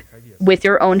sheep with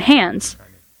your own hands,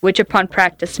 which upon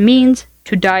practice means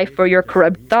to die for your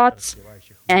corrupt thoughts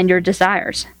and your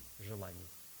desires.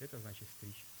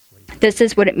 This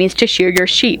is what it means to shear your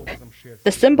sheep.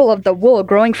 The symbol of the wool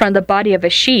growing from the body of a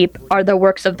sheep are the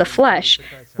works of the flesh,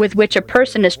 with which a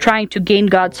person is trying to gain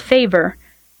God's favor.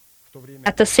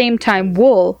 At the same time,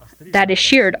 wool that is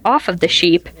sheared off of the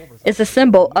sheep is a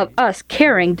symbol of us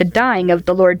carrying the dying of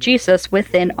the Lord Jesus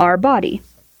within our body.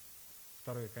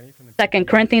 2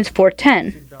 Corinthians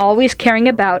 4:10, always carrying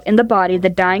about in the body the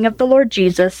dying of the Lord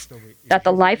Jesus, that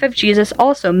the life of Jesus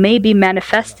also may be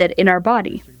manifested in our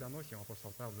body.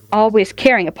 Always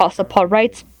carrying, Apostle Paul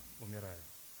writes,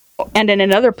 and in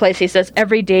another place he says,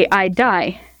 every day I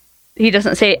die. He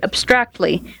doesn't say it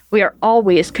abstractly. We are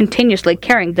always continuously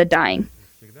carrying the dying.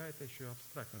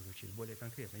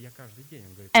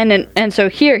 And so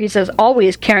here he says,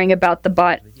 always carrying about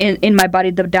in my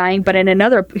body the dying, but in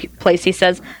another place he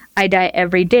says, I die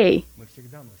every day.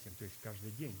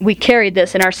 We carry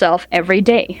this in ourselves every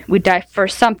day. We die for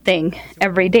something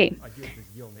every day.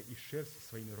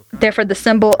 Therefore, the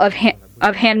symbol of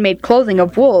handmade clothing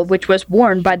of wool, which was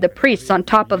worn by the priests on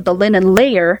top of the linen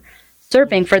layer,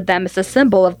 serving for them as a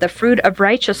symbol of the fruit of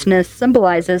righteousness,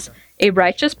 symbolizes a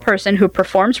righteous person who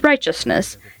performs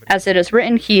righteousness. As it is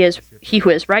written, he who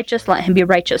is righteous, let him be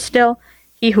righteous still.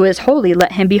 He who is holy,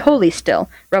 let him be holy still.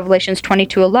 Revelations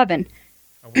 22:11.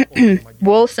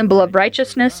 Wool, symbol of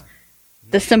righteousness,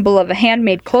 The symbol of a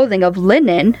handmade clothing of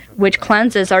linen, which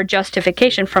cleanses our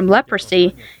justification from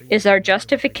leprosy, is our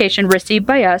justification received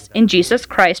by us in Jesus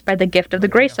Christ by the gift of the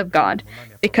grace of God.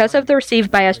 Because of the received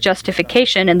by us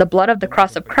justification in the blood of the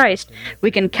cross of Christ,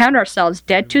 we can count ourselves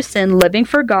dead to sin, living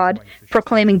for God,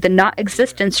 proclaiming the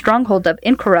not-existent stronghold of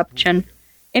incorruption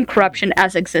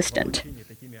as existent.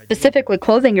 Specifically,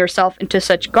 clothing yourself into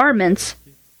such garments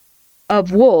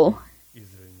of wool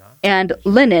and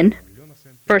linen.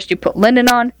 First you put linen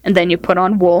on, and then you put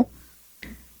on wool.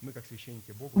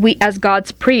 We, as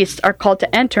God's priests, are called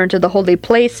to enter into the holy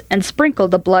place and sprinkle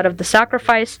the blood of the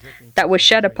sacrifice that was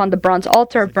shed upon the bronze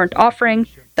altar of burnt offering,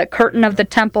 the curtain of the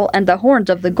temple, and the horns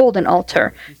of the golden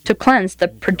altar, to cleanse the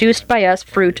produced by us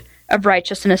fruit of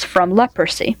righteousness from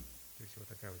leprosy.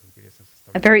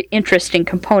 A very interesting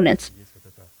components.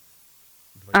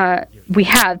 We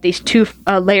have these two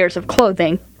layers of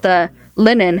clothing, the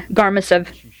linen garments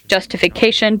of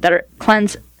justification that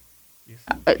cleanse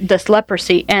this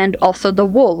leprosy, and also the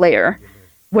wool layer,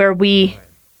 where we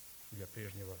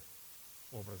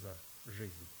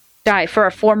die for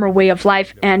our former way of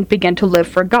life and begin to live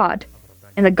for God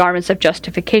in the garments of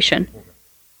justification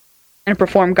and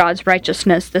perform God's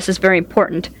righteousness. This is very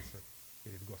important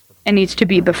and needs to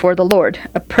be before the Lord.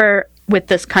 A prayer with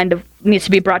this kind of needs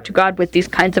to be brought to God with these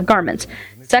kinds of garments.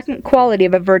 Second quality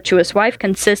of a virtuous wife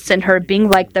consists in her being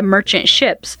like the merchant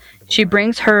ships. She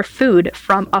brings her food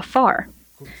from afar.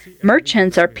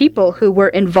 Merchants are people who were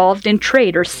involved in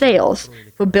trade or sales,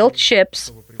 who built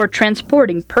ships for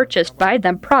transporting purchased by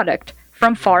them product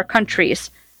from far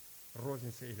countries.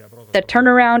 The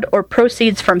turnaround or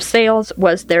proceeds from sales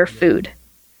was their food.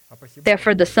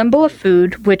 Therefore, the symbol of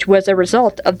food, which was a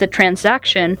result of the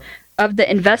transaction of the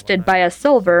invested by us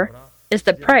silver, is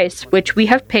the price which we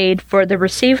have paid for the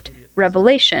received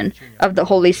revelation of the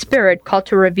Holy Spirit, called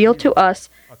to reveal to us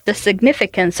the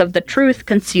significance of the truth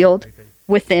concealed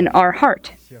within our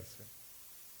heart.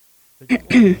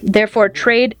 Therefore,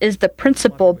 trade is the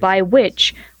principle by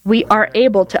which we are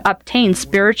able to obtain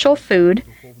spiritual food,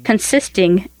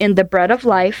 consisting in the bread of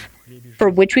life, for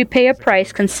which we pay a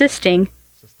price consisting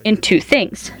in two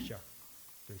things.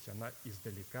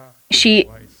 She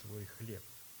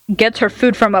gets her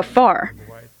food from afar.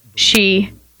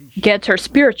 She gets her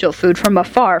spiritual food from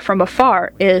afar. From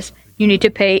afar is you need to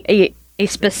pay a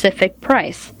specific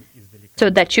price so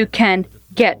that you can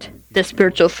get the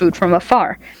spiritual food from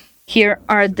afar. Here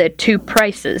are the two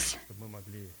prices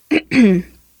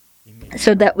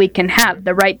so that we can have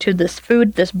the right to this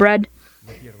food, this bread.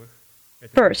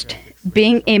 First,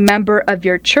 being a member of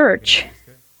your church,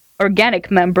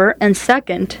 organic member, and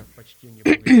second,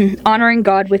 honoring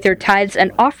God with your tithes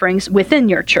and offerings within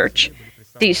your church.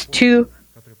 These two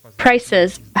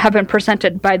prices have been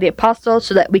presented by the apostles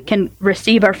so that we can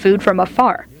receive our food from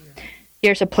afar.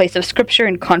 Here's a place of scripture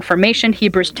in confirmation,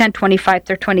 Hebrews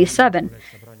 10:25-27.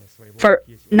 For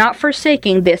not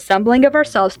forsaking the assembling of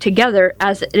ourselves together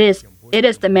as it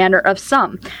is the manner of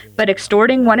some, but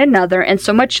exhorting one another, and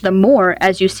so much the more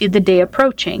as you see the day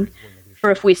approaching. For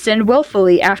if we sin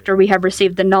willfully after we have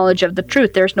received the knowledge of the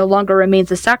truth, there no longer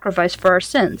remains a sacrifice for our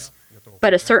sins,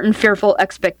 but a certain fearful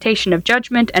expectation of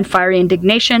judgment and fiery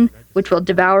indignation, which will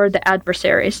devour the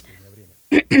adversaries.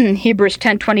 Hebrews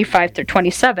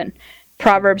 10:25-27.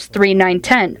 Proverbs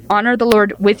 3:9-10. Honor the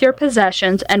Lord with your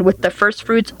possessions and with the first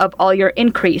fruits of all your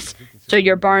increase, so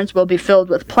your barns will be filled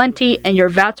with plenty, and your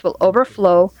vats will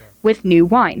overflow with new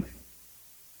wine.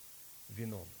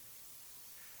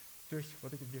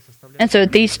 And so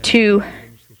these two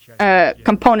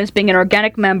components, being an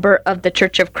organic member of the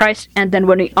Church of Christ, and then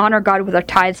when we honor God with our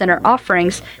tithes and our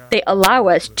offerings, they allow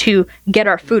us to get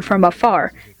our food from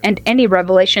afar. And any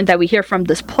revelation that we hear from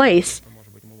this place,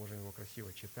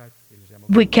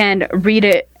 we can read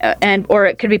it, or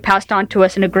it could be passed on to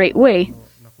us in a great way.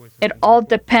 It all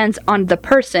depends on the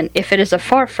person. If it is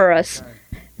afar for us,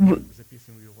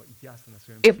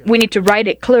 if we need to write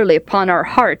it clearly upon our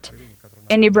heart.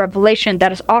 Any revelation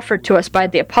that is offered to us by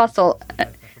the apostle,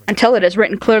 until it is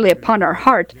written clearly upon our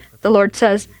heart, the Lord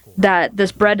says that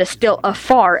this bread is still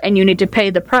afar and you need to pay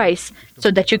the price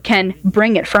so that you can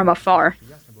bring it from afar,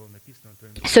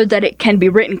 so that it can be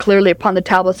written clearly upon the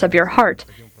tablets of your heart.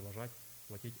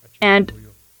 And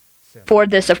for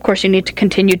this, of course, you need to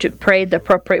continue to pay the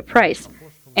appropriate price.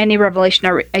 Any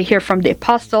revelation I hear from the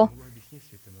apostle,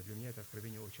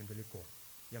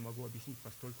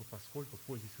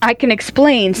 I can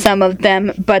explain some of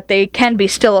them, but they can be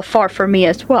still afar for me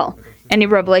as well. Any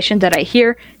revelation that I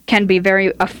hear can be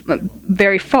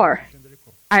very far.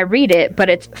 I read it, but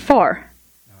it's far.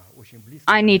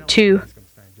 I need to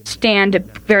stand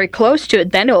very close to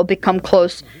it, then it will become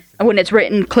close when it's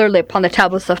written clearly upon the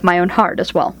tablets of my own heart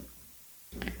as well.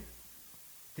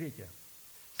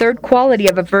 Third quality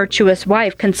of a virtuous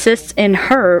wife consists in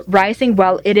her rising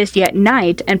while it is yet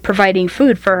night and providing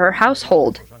food for her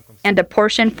household and a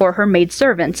portion for her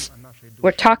maidservants.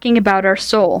 We're talking about our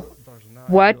soul.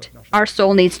 What our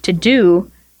soul needs to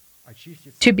do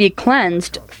to be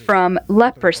cleansed from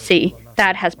leprosy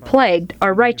that has plagued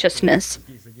our righteousness.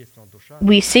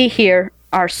 We see here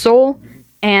our soul,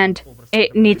 and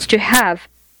it needs to have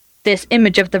this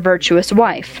image of the virtuous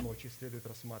wife.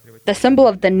 The symbol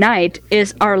of the night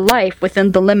is our life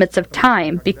within the limits of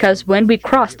time, because when we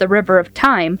cross the river of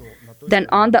time, then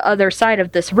on the other side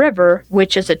of this river,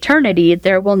 which is eternity,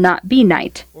 there will not be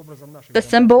night. The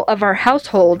symbol of our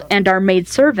household and our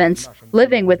maidservants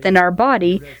living within our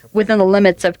body, within the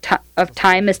limits of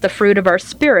time, is the fruit of our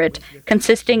spirit,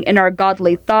 consisting in our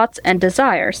godly thoughts and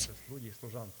desires.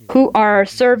 Who are our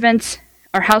servants,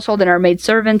 our household and our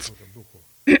maidservants?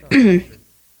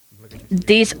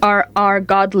 These are our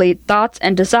godly thoughts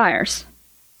and desires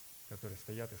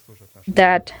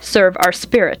that serve our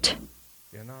spirit.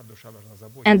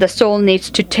 And the soul needs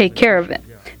to take care of it.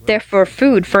 Therefore,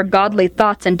 food for godly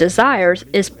thoughts and desires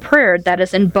is prayer that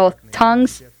is in both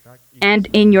tongues and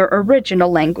in your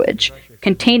original language,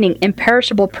 containing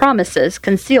imperishable promises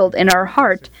concealed in our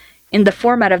heart in the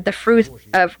format of the fruit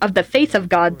of the faith of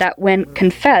God, that when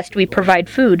confessed, we provide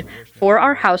food for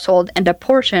our household and a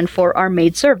portion for our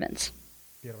maidservants.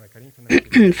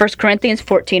 1 Corinthians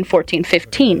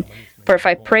 14:15. For if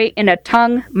I pray in a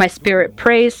tongue, my spirit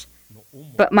prays,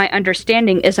 but my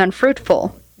understanding is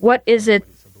unfruitful. What is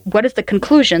the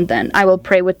conclusion then? I will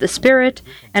pray with the spirit,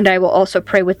 and I will also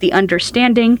pray with the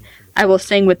understanding. I will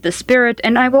sing with the spirit,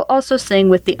 and I will also sing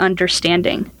with the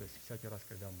understanding.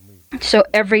 So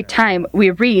every time we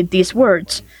read these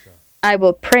words, I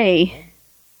will pray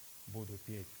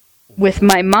with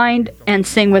my mind and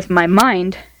sing with my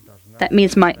mind. That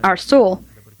means our soul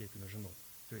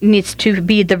needs to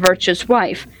be the virtuous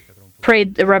wife. Pray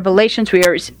the revelations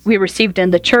we received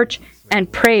in the church,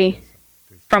 and pray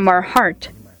from our heart.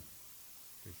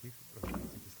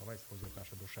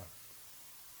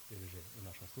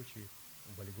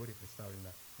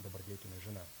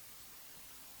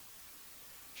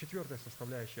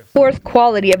 Fourth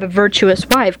quality of a virtuous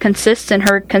wife consists in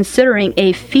her considering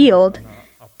a field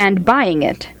and buying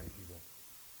it.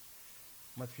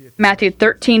 Matthew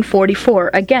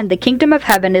 13:44. Again, the kingdom of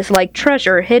heaven is like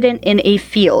treasure hidden in a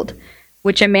field,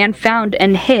 which a man found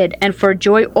and hid, and for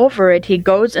joy over it he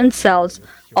goes and sells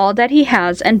all that he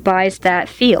has and buys that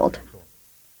field.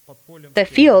 The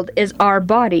field is our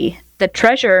body. The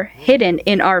treasure hidden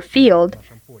in our field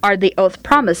are the oath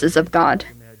promises of God,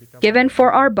 given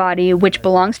for our body, which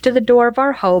belongs to the door of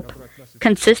our hope,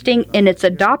 consisting in its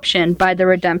adoption by the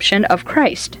redemption of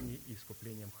Christ.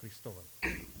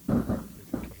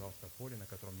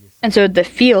 And so the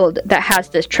field that has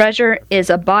this treasure is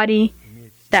a body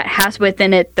that has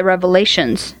within it the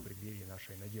revelations,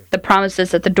 the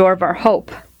promises at the door of our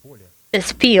hope.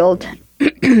 This field,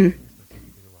 you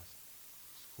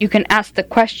can ask the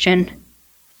question,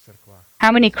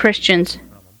 how many Christians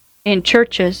in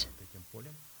churches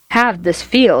have this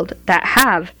field that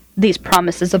have these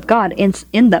promises of God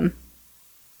in them?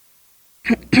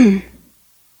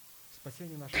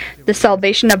 The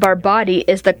salvation of our body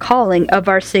is the calling of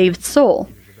our saved soul,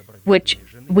 which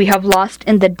we have lost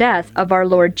in the death of our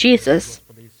Lord Jesus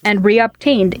and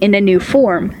reobtained in a new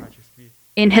form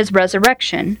in his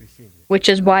resurrection, which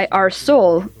is why our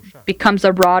soul becomes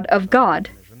a rod of God.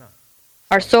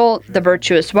 Our soul, the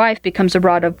virtuous wife, becomes a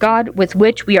rod of God with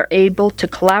which we are able to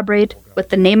collaborate with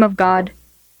the name of God,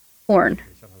 horn.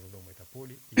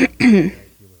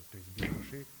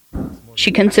 She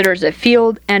considers a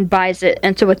field and buys it,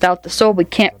 and so without the soul we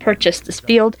can't purchase this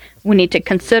field. We need to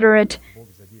consider it.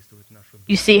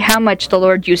 You see how much the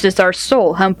Lord uses our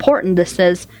soul, how important this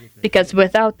is, because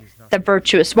without the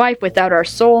virtuous wife, without our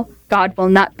soul, God will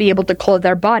not be able to clothe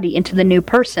our body into the new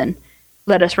person.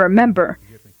 Let us remember,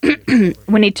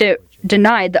 we need to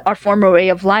deny our former way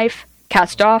of life,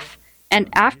 cast off, and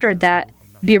after that,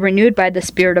 be renewed by the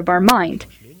spirit of our mind.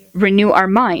 Renew our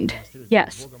mind,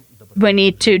 yes. We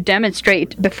need to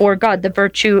demonstrate before God the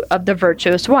virtue of the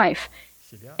virtuous wife,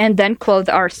 and then clothe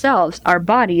ourselves, our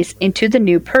bodies, into the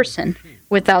new person.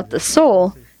 Without the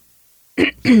soul,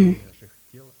 the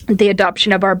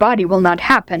adoption of our body will not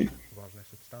happen.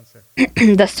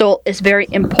 The soul is very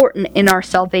important in our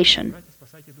salvation.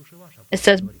 It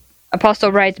says,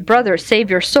 Apostle writes, brothers, save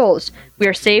your souls. We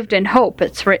are saved in hope.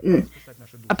 It's written.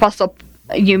 Apostle,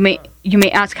 you may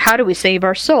ask, how do we save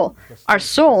our soul? Our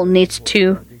soul needs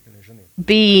to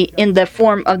be in the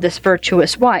form of this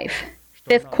virtuous wife.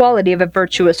 Fifth quality of a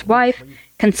virtuous wife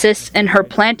consists in her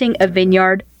planting a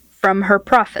vineyard from her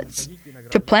profits.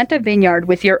 To plant a vineyard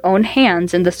with your own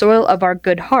hands in the soil of our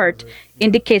good heart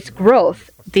indicates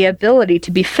growth, the ability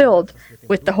to be filled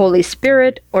with the Holy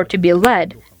Spirit or to be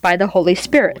led by the Holy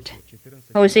Spirit.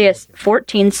 Hosea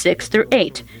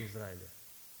 14:6-8.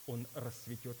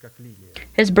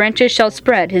 His branches shall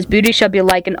spread, his beauty shall be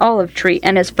like an olive tree,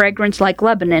 and his fragrance like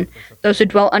Lebanon. Those who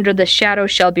dwell under the shadow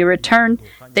shall be returned,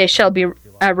 they shall be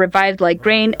revived like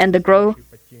grain, and grow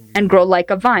like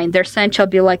a vine. Their scent shall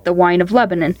be like the wine of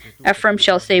Lebanon. Ephraim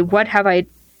shall say, What have I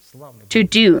to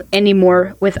do any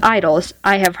more with idols?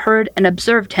 I have heard and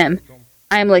observed him.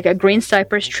 I am like a green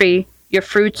cypress tree. Your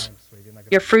fruit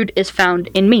is found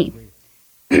in me.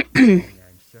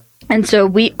 And so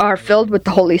we are filled with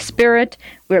the Holy Spirit.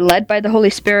 We're led by the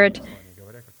Holy Spirit.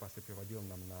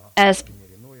 As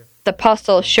the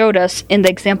apostle showed us in the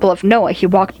example of Noah, he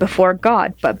walked before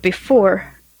God, but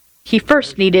before he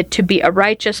first needed to be a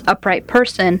righteous, upright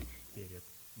person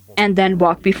and then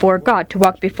walk before God. To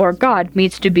walk before God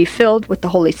means to be filled with the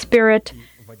Holy Spirit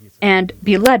and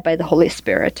be led by the Holy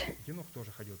Spirit.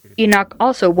 Enoch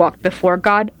also walked before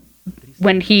God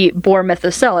when he bore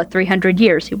Methuselah. 300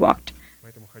 years he walked.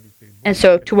 And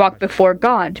so to walk before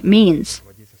God means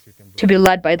to be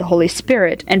led by the Holy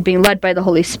Spirit. And being led by the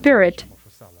Holy Spirit,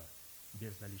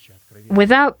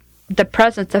 without the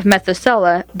presence of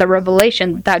Methuselah, the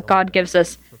revelation that God gives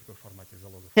us,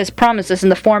 his promises in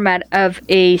the format of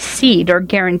a seed or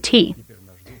guarantee.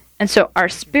 And so our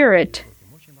spirit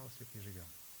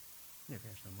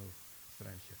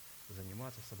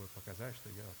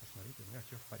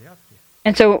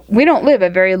And so we don't live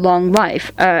a very long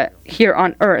life here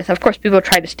on earth. Of course, people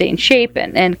try to stay in shape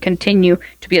and continue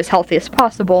to be as healthy as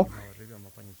possible.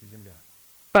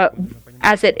 But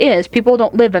as it is, people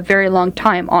don't live a very long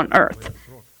time on earth.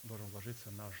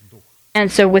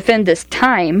 And so within this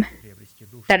time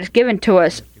that is given to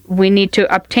us, we need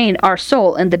to obtain our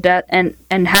soul in the death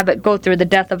and have it go through the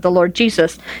death of the Lord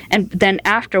Jesus, and then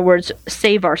afterwards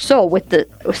save our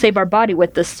body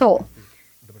with the soul.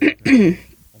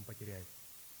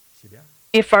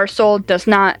 If our soul does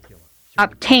not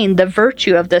obtain the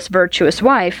virtue of this virtuous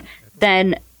wife,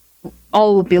 then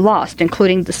all will be lost,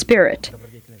 including the spirit.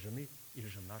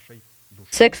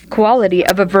 Sixth quality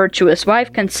of a virtuous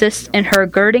wife consists in her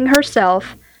girding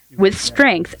herself with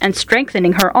strength and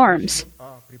strengthening her arms.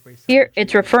 Here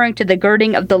it's referring to the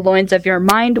girding of the loins of your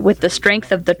mind with the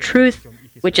strength of the truth,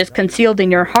 which is concealed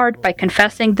in your heart by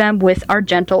confessing them with our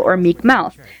gentle or meek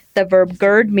mouth. The verb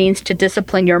gird means to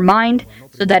discipline your mind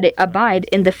so that it abide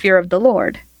in the fear of the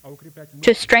Lord.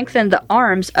 To strengthen the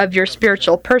arms of your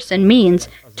spiritual person means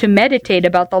to meditate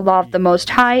about the law of the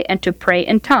Most High and to pray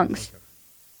in tongues.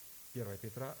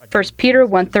 1 Peter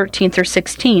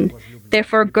 1:13-16.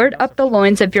 Therefore gird up the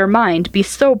loins of your mind, be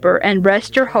sober, and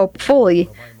rest your hope fully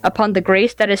upon the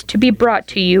grace that is to be brought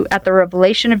to you at the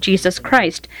revelation of Jesus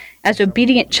Christ, as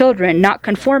obedient children, not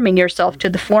conforming yourself to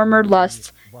the former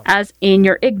lusts as in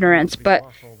your ignorance, but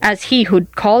as he who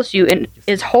calls you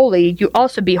is holy, you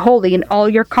also be holy in all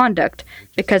your conduct,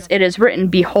 because it is written,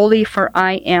 Be holy, for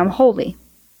I am holy.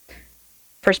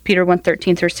 1 Peter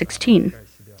 1:13-16.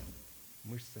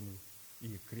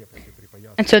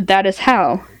 And so that is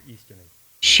how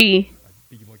she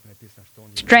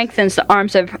strengthens the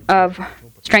arms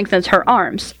strengthens her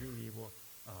arms.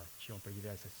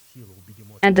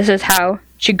 And this is how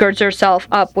she girds herself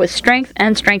up with strength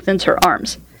and strengthens her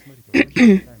arms.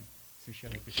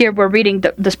 Here we're reading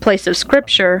this place of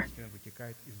Scripture,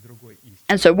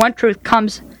 and so one truth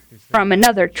comes from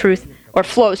another truth, or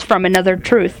flows from another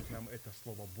truth.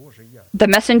 The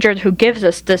messenger who gives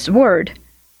us this word,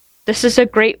 this is a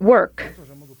great work.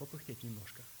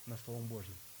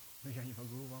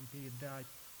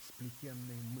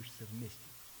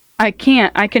 I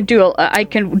can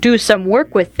do some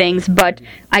work with things, but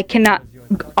I cannot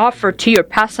offer to you or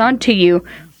pass on to you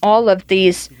all of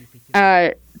these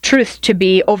truths to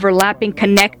be overlapping,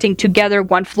 connecting together,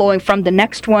 one flowing from the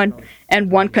next one, and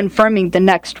one confirming the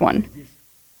next one.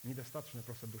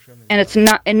 And it's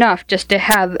not enough just to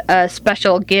have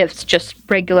special gifts, just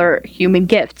regular human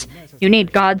gifts. You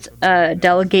need God's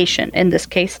delegation in this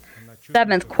case.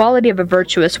 Seventh quality of a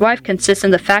virtuous wife consists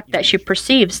in the fact that she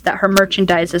perceives that her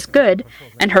merchandise is good,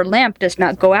 and her lamp does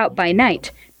not go out by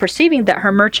night. Perceiving that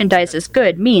her merchandise is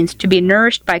good means to be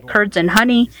nourished by curds and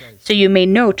honey, so you may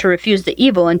know to refuse the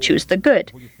evil and choose the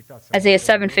good. Isaiah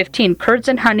 7:15, curds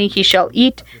and honey he shall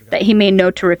eat, that he may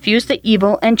know to refuse the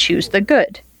evil and choose the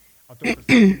good.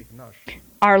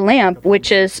 Our lamp,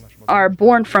 which are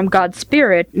born from God's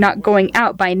Spirit, not going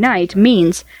out by night,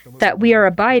 means that we are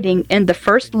abiding in the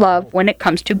first love when it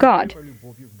comes to God.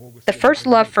 The first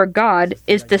love for God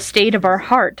is the state of our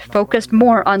heart, focused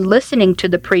more on listening to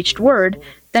the preached word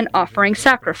than offering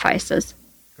sacrifices.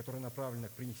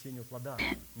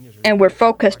 And we're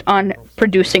focused on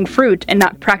producing fruit and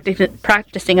not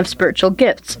practicing of spiritual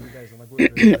gifts.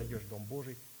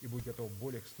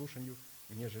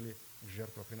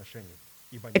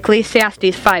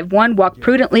 Ecclesiastes 5:1, walk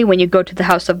prudently when you go to the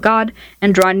house of God,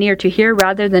 and draw near to hear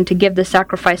rather than to give the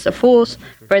sacrifice of fools,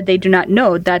 for they do not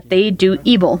know that they do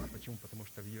evil.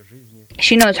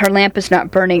 She knows her lamp is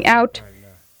not burning out,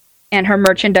 and her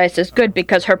merchandise is good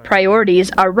because her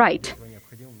priorities are right.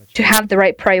 To have the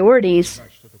right priorities,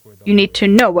 you need to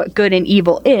know what good and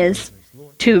evil is,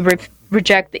 to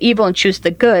reject the evil and choose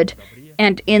the good,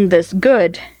 and in this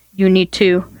good, you need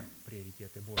to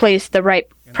place the right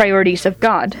priorities of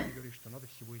God.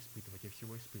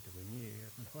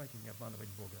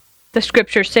 The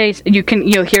scripture says,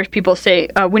 you'll hear people say,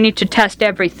 we need to test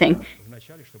everything.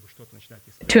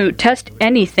 To test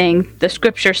anything, the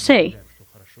scriptures say,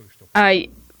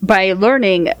 by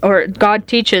learning, or God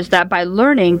teaches that by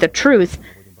learning the truth,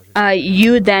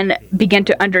 you then begin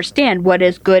to understand what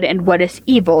is good and what is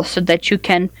evil, so that you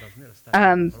can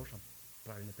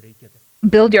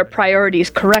build your priorities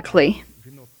correctly.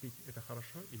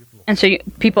 And so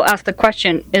people ask the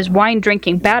question, is wine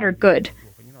drinking bad or good?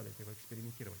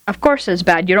 Of course it's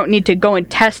bad. You don't need to go and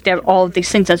test all of these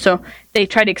things. And so they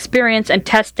try to experience and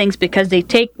test things because they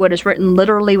take what is written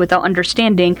literally without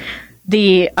understanding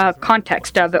the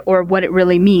context of it or what it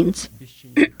really means.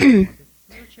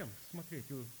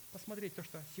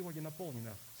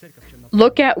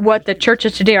 Look at what the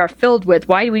churches today are filled with.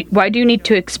 Why do you need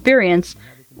to experience?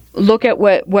 Look at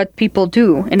what people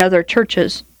do in other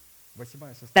churches.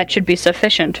 That should be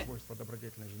sufficient.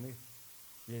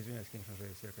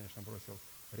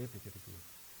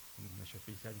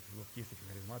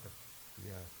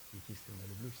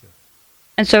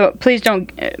 And so please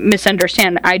don't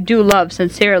misunderstand. I do love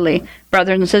sincerely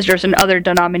brothers and sisters in other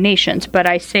denominations, but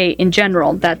I say in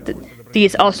general that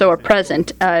these also are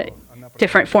present,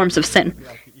 different forms of sin.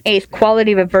 Eighth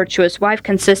quality of a virtuous wife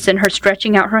consists in her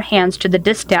stretching out her hands to the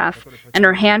distaff, and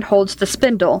her hand holds the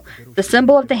spindle. The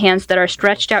symbol of the hands that are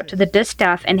stretched out to the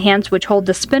distaff and hands which hold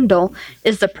the spindle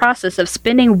is the process of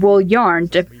spinning wool yarn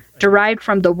derived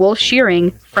from the wool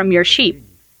sheared from your sheep,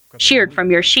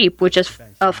 which is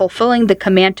fulfilling the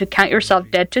command to count yourself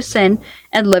dead to sin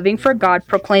and living for God,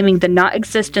 proclaiming the not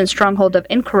existent stronghold of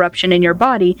incorruption in your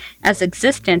body as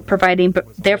existent, providing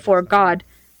therefore God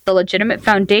the legitimate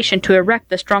foundation to erect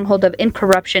the stronghold of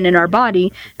incorruption in our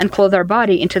body and clothe our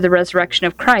body into the resurrection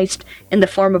of Christ in the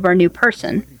form of our new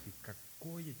person.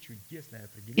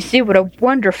 You see what a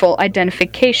wonderful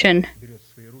identification,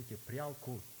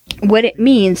 what it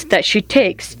means that she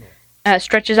takes,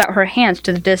 stretches out her hands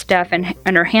to the distaff and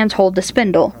her hands hold the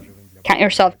spindle. Count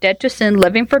yourself dead to sin,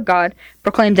 living for God,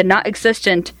 proclaim the not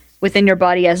existent within your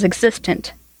body as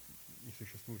existent.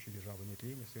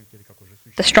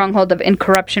 The stronghold of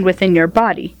incorruption within your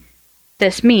body.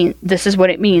 This is what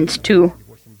it means to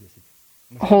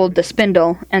hold the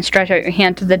spindle and stretch out your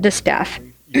hand to the distaff.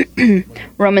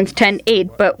 Romans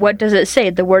 10:8. But what does it say?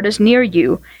 The word is near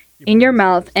you, in your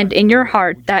mouth and in your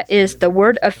heart. That is the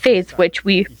word of faith which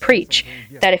we preach.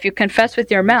 That if you confess with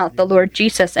your mouth the Lord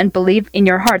Jesus and believe in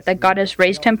your heart that God has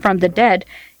raised him from the dead,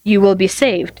 you will be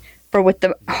saved. For with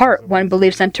the heart one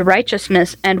believes unto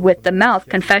righteousness, and with the mouth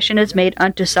confession is made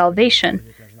unto salvation.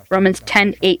 Romans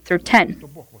 10:8 through 10.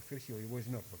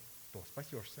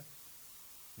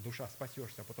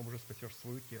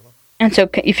 And so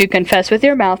if you confess with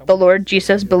your mouth the Lord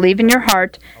Jesus, believe in your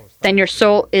heart, then your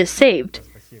soul is saved.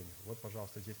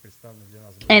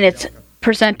 And it's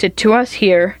presented to us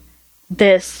here,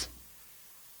 this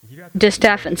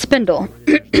distaff and spindle.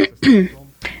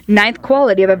 Ninth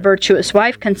quality of a virtuous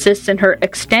wife consists in her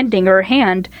extending her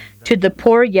hand to the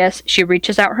poor. Yes, she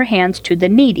reaches out her hands to the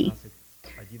needy.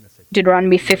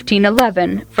 Deuteronomy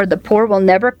 15:11. For the poor will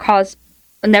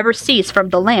never cease from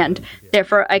the land.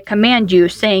 Therefore I command you,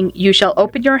 saying, you shall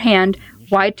open your hand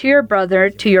wide to your brother,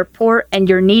 to your poor and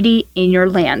your needy in your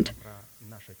land.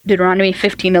 Deuteronomy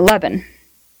 15:11.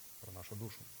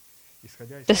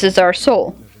 This is our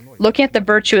soul. Looking at the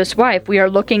virtuous wife, we are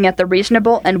looking at the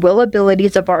reasonable and will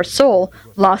abilities of our soul,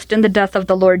 lost in the death of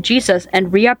the Lord Jesus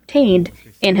and reobtained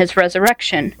in his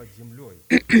resurrection.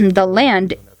 The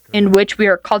land in which we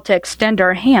are called to extend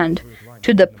our hand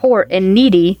to the poor and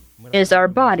needy is our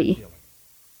body.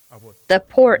 The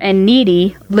poor and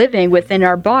needy living within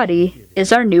our body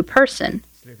is our new person,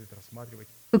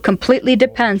 who completely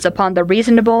depends upon the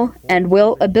reasonable and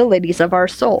will abilities of our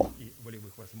soul.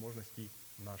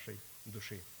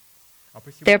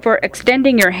 Therefore,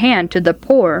 extending your hand to the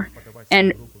poor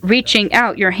and reaching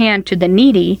out your hand to the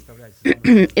needy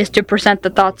is to present the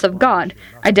thoughts of God,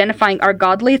 identifying our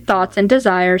godly thoughts and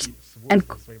desires and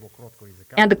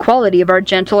the quality of our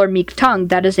gentle or meek tongue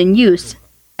that is in use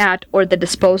at or the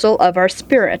disposal of our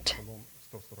spirit.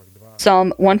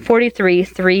 Psalm 143,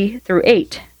 3 through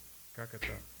 8.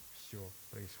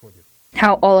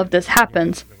 How all of this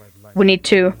happens. We need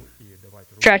to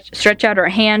stretch out our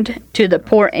hand to the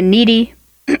poor and needy,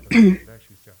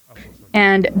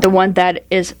 and the one that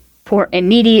is poor and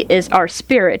needy is our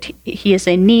spirit. He is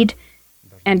in need,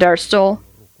 and our soul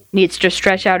needs to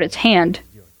stretch out its hand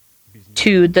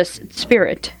to the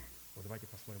spirit.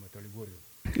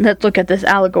 Let's look at this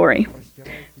allegory.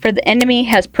 For the enemy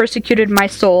has persecuted my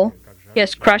soul. He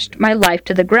has crushed my life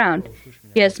to the ground.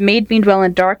 He has made me dwell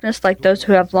in darkness like those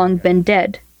who have long been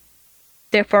dead.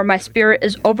 Therefore my spirit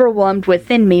is overwhelmed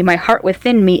within me. My heart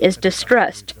within me is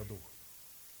distressed.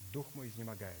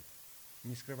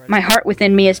 My heart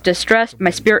within me is distressed. My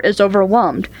spirit is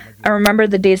overwhelmed. I remember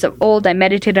the days of old. I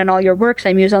meditate on all your works.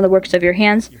 I muse on the works of your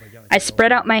hands. I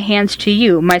spread out my hands to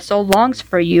you. My soul longs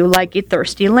for you like a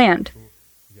thirsty land.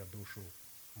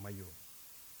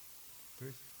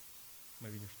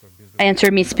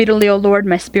 Answer me speedily, O Lord.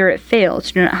 My spirit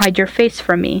fails. Do not hide your face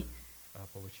from me.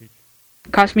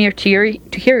 Cause me to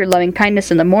hear your loving kindness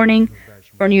in the morning.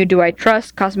 For in you do I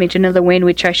trust. Cause me to know the way in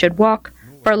which I should walk.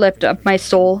 For I lift up my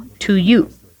soul to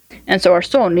you. And so our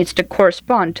soul needs to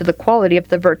correspond to the quality of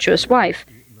the virtuous wife.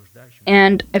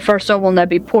 And if our soul will not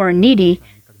be poor and needy,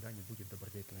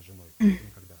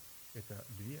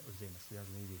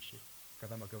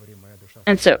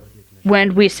 and so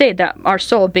when we say that our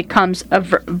soul becomes a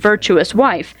virtuous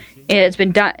wife, it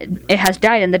has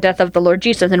died in the death of the Lord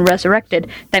Jesus and resurrected.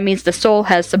 That means the soul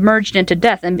has submerged into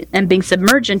death, and being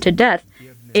submerged into death,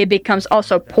 it becomes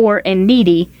also poor and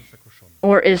needy,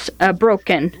 or is a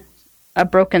broken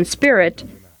spirit.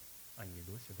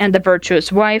 And the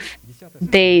virtuous wife,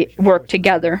 they work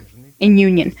together in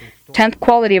union. 10th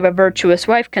quality of a virtuous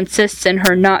wife consists in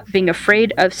her not being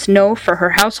afraid of snow for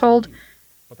her household,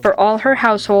 for all her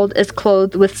household is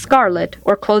clothed with scarlet,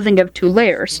 or clothing of 2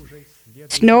 layers.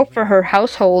 Snow for her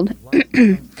household,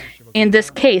 in this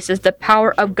case, is the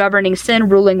power of governing sin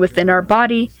ruling within our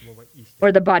body,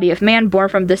 or the body of man born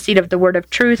from the seed of the word of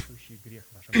truth.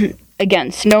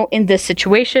 Again, snow in this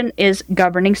situation is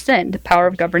governing sin, the power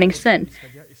of governing sin.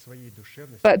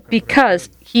 But because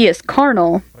he is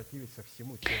carnal,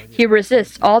 he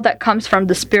resists all that comes from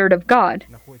the Spirit of God.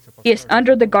 He is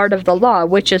under the guard of the law,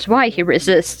 which is why he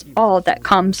resists all that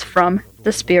comes from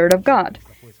the Spirit of God.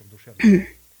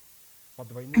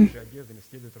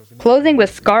 Clothing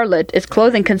with scarlet is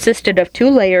clothing consisted of 2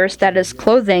 layers, that is,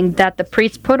 clothing that the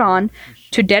priests put on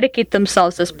to dedicate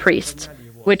themselves as priests,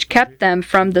 which kept them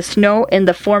from the snow in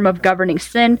the form of governing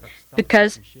sin,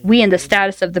 because we in the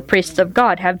status of the priests of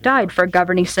God have died for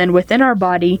governing sin within our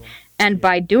body, and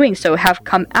by doing so have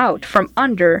come out from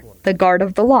under the guard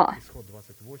of the law.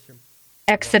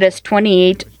 Exodus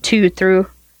 28, 2 through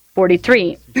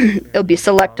 43. It'll be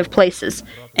selective places.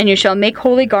 And you shall make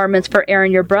holy garments for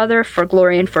Aaron your brother, for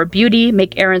glory and for beauty.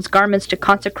 Make Aaron's garments to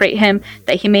consecrate him,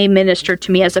 that he may minister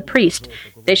to me as a priest.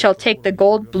 They shall take the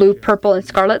gold, blue, purple, and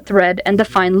scarlet thread, and the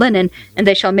fine linen, and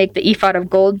they shall make the ephod of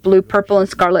gold, blue, purple, and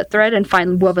scarlet thread, and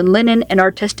fine woven linen, and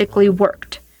artistically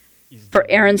worked. For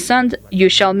Aaron's sons you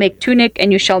shall make tunic,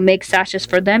 and you shall make sashes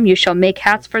for them. You shall make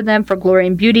hats for them for glory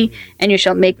and beauty, and you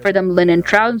shall make for them linen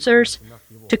trousers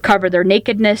to cover their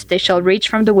nakedness. They shall reach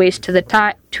from the waist to the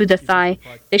thigh.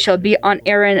 They shall be on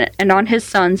Aaron and on his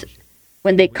sons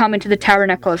when they come into the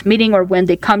tabernacle of meeting, or when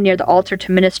they come near the altar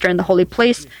to minister in the holy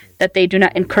place, that they do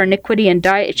not incur iniquity and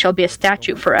die. It shall be a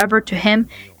statute forever to him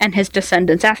and his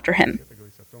descendants after him.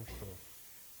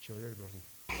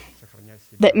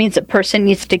 That means a person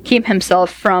needs to keep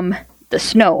himself from the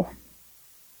snow.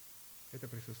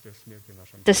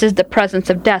 This is the presence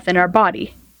of death in our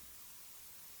body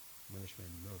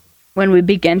when we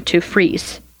begin to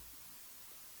freeze.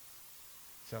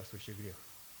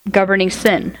 Governing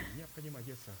sin.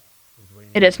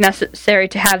 It is necessary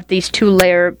to have these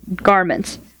 2-layer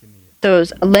garments,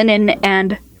 those linen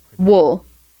and wool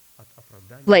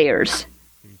layers.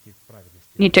 You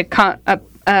need to come up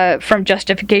from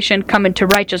justification, come into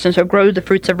righteousness, or grow the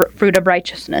fruit of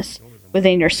righteousness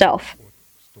within yourself.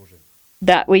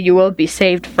 That way you will be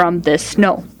saved from this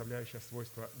snow.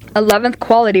 11th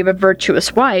quality of a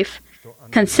virtuous wife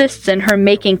consists in her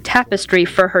making tapestry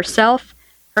for herself.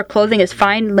 Her clothing is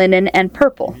fine linen and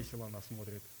purple.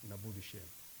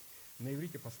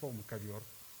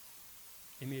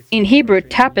 In Hebrew,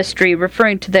 tapestry,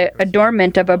 referring to the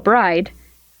adornment of a bride,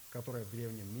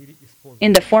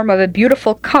 in the form of a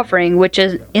beautiful covering which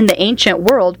is in the ancient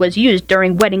world was used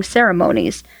during wedding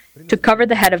ceremonies to cover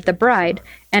the head of the bride.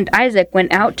 And Isaac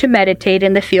went out to meditate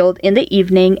in the field in the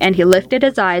evening, and he lifted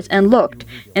his eyes and looked,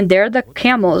 and there the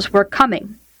camels were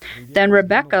coming. Then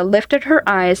Rebekah lifted her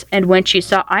eyes, and when she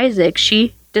saw Isaac,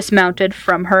 she dismounted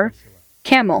from her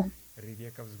camel.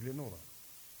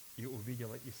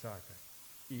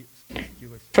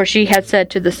 For she had said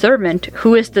to the servant,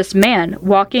 "Who is this man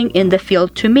walking in the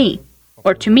field to me,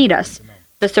 or to meet us?"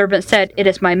 The servant said, "It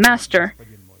is my master."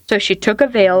 So she took a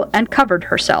veil and covered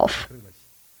herself.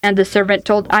 And the servant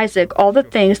told Isaac all the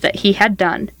things that he had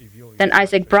done. Then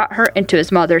Isaac brought her into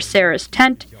his mother Sarah's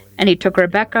tent, and he took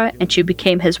Rebekah, and she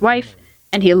became his wife,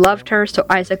 and he loved her, so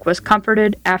Isaac was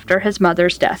comforted after his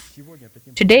mother's death.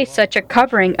 Today, such a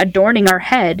covering adorning our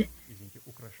head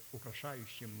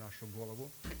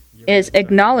is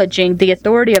acknowledging the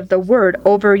authority of the word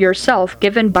over yourself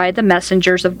given by the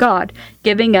messengers of God,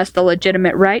 giving us the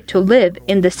legitimate right to live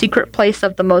in the secret place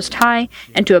of the Most High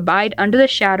and to abide under the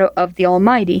shadow of the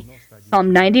Almighty.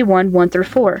 Psalm 91,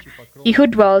 1-4. He who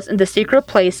dwells in the secret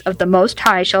place of the Most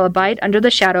High shall abide under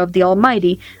the shadow of the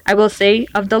Almighty. I will say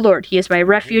of the Lord, He is my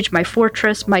refuge, my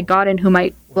fortress, my God in whom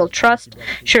I will trust.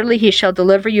 Surely He shall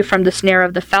deliver you from the snare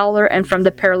of the fowler and from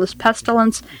the perilous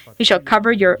pestilence. He shall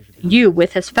cover you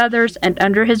with His feathers, and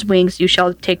under His wings you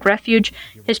shall take refuge.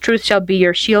 His truth shall be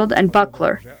your shield and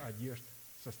buckler.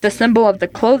 The symbol of the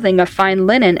clothing of fine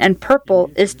linen and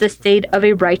purple is the state of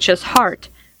a righteous heart,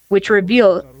 which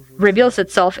reveals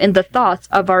itself in the thoughts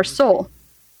of our soul,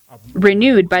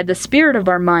 renewed by the spirit of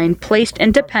our mind, placed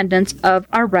in dependence of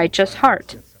our righteous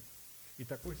heart.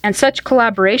 And such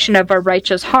collaboration of our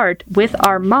righteous heart with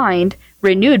our mind,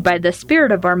 renewed by the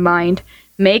spirit of our mind,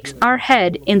 makes our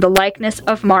head in the likeness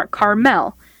of Mount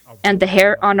Carmel, and the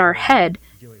hair on our head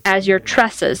as your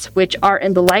tresses, which are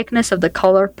in the likeness of the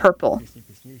color purple.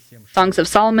 Songs of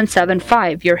Solomon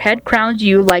 7:5. Your head crowns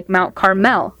you like Mount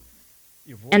Carmel,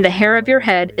 and the hair of your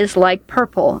head is like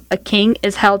purple. A king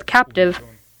is held captive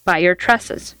by your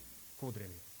tresses.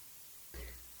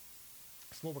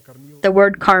 The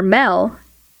word Carmel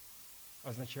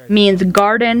means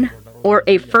garden or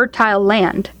a fertile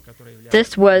land.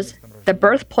 This was the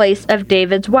birthplace of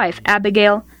David's wife,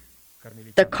 Abigail,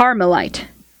 the Carmelite.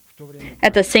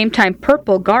 At the same time,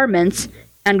 purple garments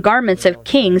and garments of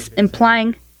kings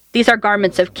implying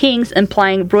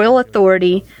royal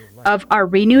authority of our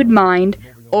renewed mind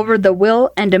over the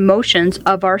will and emotions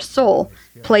of our soul,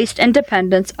 placed in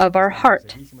dependence of our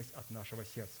heart.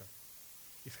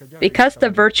 Because the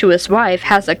virtuous wife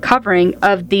has a covering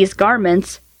of these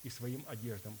garments,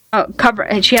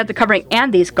 she had the covering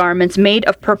and these garments made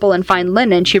of purple and fine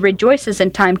linen, she rejoices in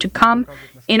time to come.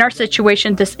 In our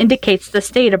situation, this indicates the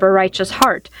state of a righteous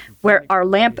heart, where our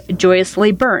lamp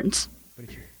joyously burns.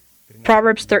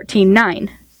 Proverbs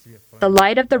 13:9. The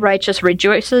light of the righteous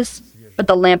rejoices, but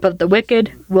the lamp of the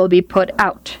wicked will be put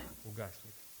out.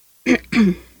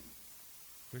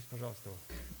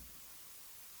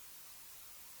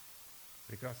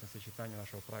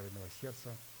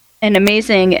 An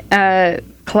amazing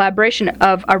collaboration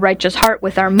of our righteous heart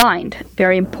with our mind.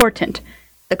 Very important.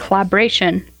 The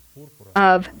collaboration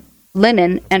of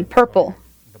linen and purple,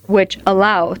 which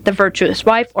allow the virtuous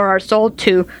wife or our soul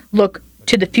to look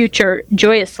to the future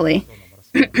joyously.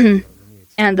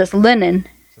 And this linen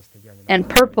and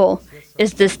purple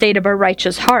is the state of our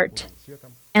righteous heart.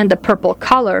 And the purple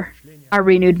color, our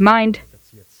renewed mind.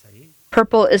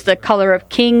 Purple is the color of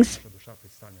kings.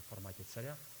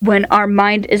 When our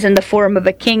mind is in the form of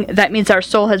a king, that means our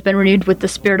soul has been renewed with the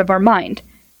spirit of our mind.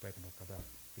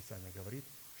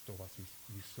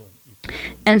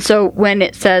 And so when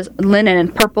it says linen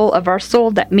and purple of our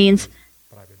soul, that means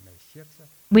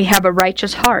we have a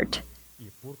righteous heart.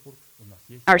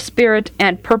 Our spirit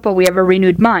and purple, we have a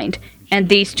renewed mind. And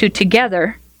these two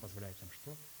together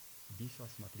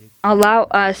allow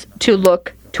us to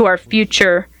look to our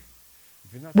future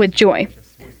with joy.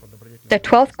 The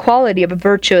 12th quality of a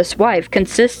virtuous wife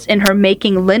consists in her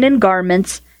making linen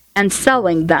garments and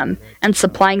selling them, and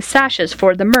supplying sashes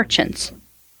for the merchants.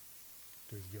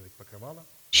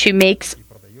 She makes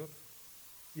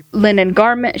linen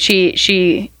garments.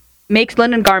 She makes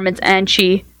linen garments and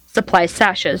she supplies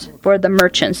sashes for the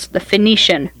merchants, the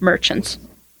Phoenician merchants.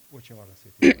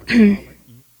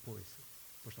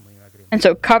 And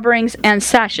so coverings and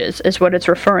sashes is what it's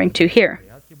referring to here.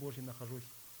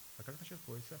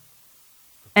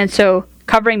 And so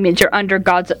covering means you're under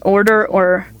God's order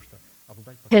or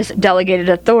His delegated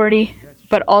authority,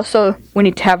 but also we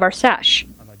need to have our sash.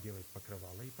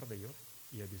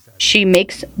 She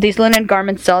makes these linen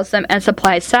garments, sells them, and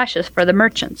supplies sashes for the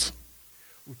merchants.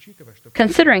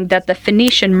 Considering that the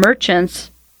Phoenician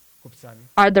merchants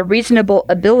are the reasonable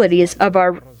abilities of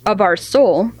our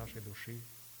soul,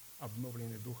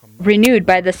 renewed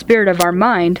by the spirit of our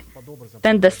mind,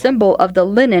 then the symbol of the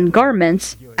linen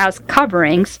garments as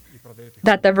coverings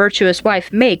that the virtuous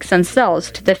wife makes and sells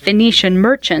to the Phoenician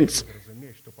merchants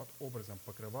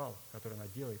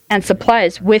and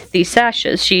supplies with these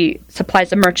sashes. She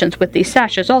supplies the merchants with these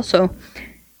sashes also.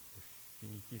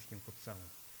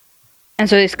 And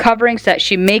so these coverings that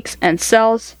she makes and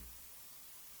sells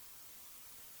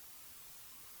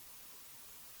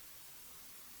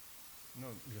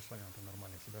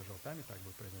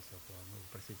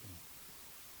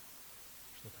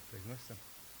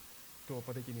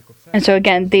and so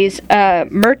again, these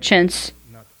merchants,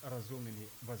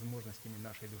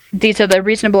 these are the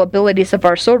reasonable abilities of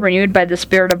our soul renewed by the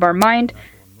spirit of our mind,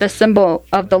 the symbol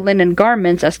of the linen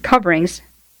garments as coverings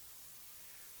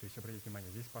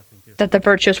that the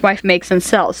virtuous wife makes and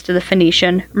sells to the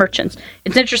Phoenician merchants.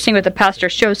 It's interesting what the pastor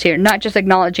shows here, not just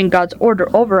acknowledging God's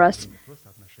order over us.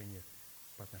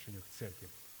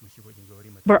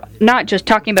 We're not just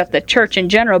talking about the church in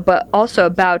general, but also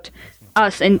about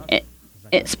us and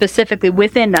specifically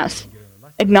within us,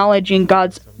 acknowledging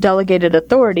God's delegated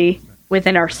authority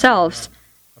within ourselves.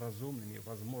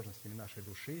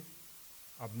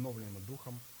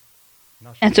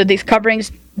 And so these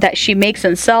coverings that she makes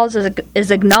and sells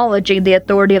is acknowledging the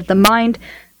authority of the mind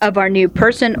of our new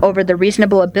person over the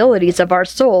reasonable abilities of our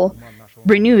soul,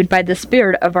 renewed by the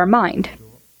spirit of our mind.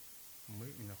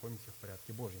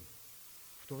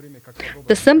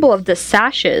 The symbol of the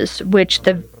sashes, which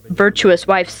the virtuous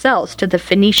wife sells to the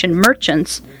Phoenician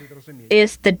merchants,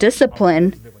 is the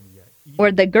discipline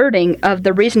or the girding of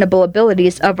the reasonable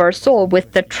abilities of our soul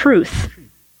with the truth,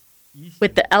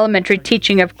 with the elementary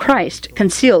teaching of Christ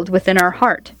concealed within our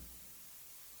heart.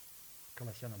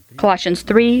 Colossians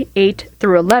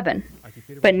 3:8-11.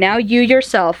 But now you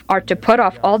yourself are to put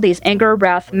off all these anger,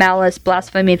 wrath, malice,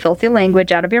 blasphemy, filthy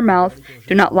language out of your mouth.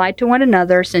 Do not lie to one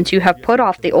another, since you have put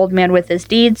off the old man with his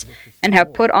deeds, and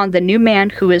have put on the new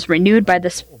man who is renewed by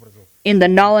in the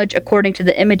knowledge according to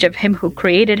the image of him who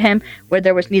created him, where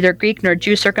there was neither Greek nor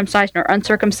Jew, circumcised nor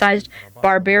uncircumcised,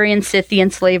 barbarian,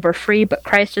 Scythian, slave or free, but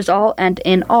Christ is all and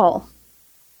in all.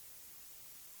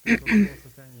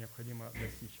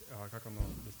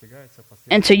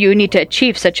 And so you need to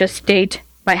achieve such a state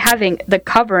by having the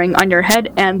covering on your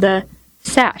head and the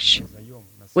sash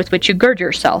with which you gird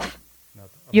yourself.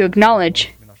 You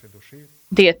acknowledge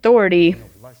the authority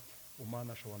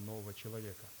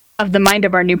of the mind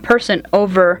of our new person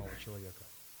over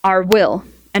our will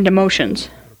and emotions.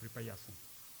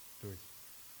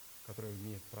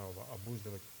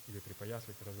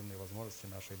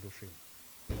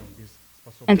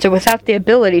 And so without the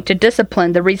ability to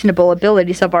discipline the reasonable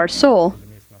abilities of our soul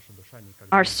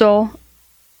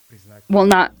will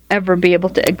not ever be able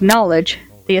to acknowledge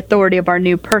the authority of our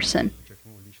new person.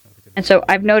 And so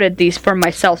I've noted these for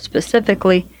myself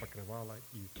specifically,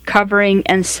 covering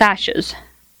and sashes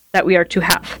that we are to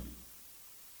have.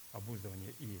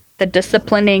 The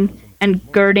disciplining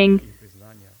and girding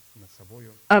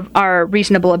of our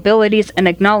reasonable abilities and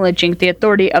acknowledging the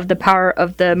authority of the power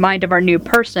of the mind of our new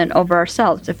person over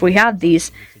ourselves. If we have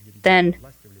these, then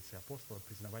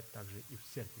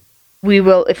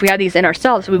if we have these in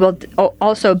ourselves, we will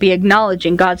also be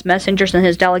acknowledging God's messengers and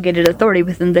his delegated authority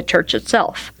within the church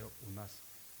itself.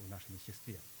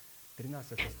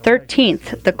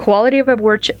 13th, the quality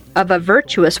of a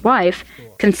virtuous wife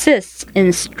consists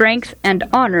in strength and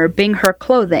honor being her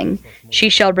clothing. She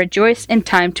shall rejoice in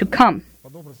time to come.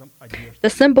 The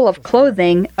symbol of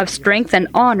clothing, of strength and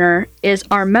honor, is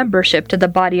our membership to the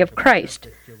body of Christ,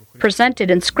 presented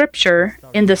in Scripture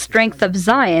in the strength of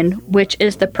Zion, which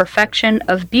is the perfection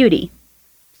of beauty.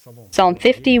 Psalm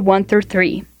 50,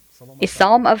 1-3. A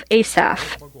psalm of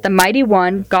Asaph. The mighty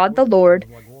one, God the Lord,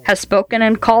 has spoken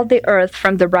and called the earth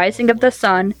from the rising of the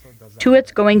sun to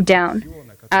its going down.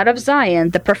 Out of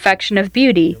Zion, the perfection of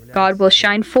beauty, God will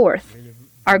shine forth.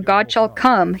 Our God shall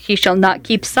come, he shall not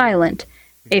keep silent.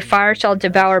 A fire shall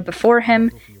devour before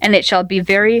him, and it shall be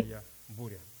very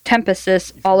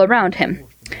tempestuous all around him.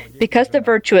 Because the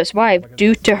virtuous wife,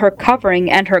 due to her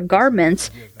covering and her garments,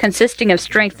 consisting of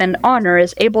strength and honor,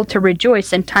 is able to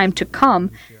rejoice in time to come,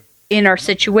 in our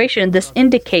situation, this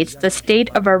indicates the state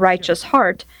of our righteous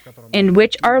heart, in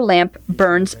which our lamp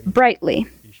burns brightly.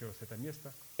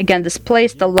 Again, this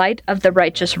place, the light of the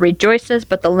righteous rejoices,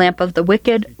 but the lamp of the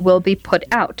wicked will be put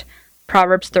out.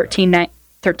 Proverbs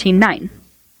 13:9.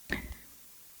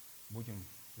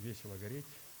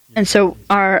 And so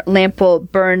our lamp will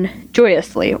burn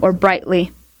joyously or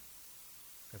brightly.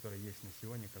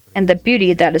 and the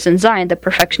beauty that is in Zion, the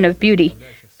perfection of beauty.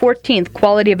 14th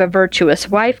quality of a virtuous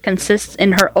wife consists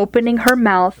in her opening her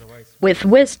mouth with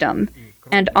wisdom,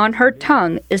 and on her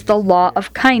tongue is the law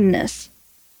of kindness.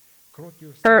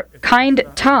 Her kind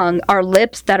tongue are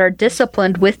lips that are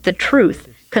disciplined with the truth,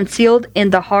 concealed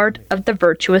in the heart of the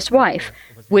virtuous wife,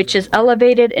 which is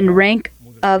elevated in rank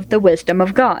of the wisdom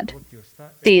of God.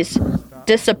 These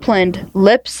disciplined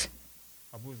lips,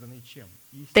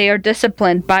 they are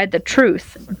disciplined by the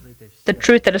truth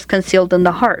that is concealed in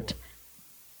the heart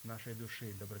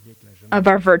of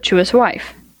our virtuous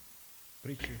wife.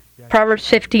 Proverbs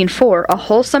 15:4, a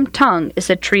wholesome tongue is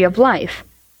a tree of life,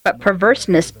 but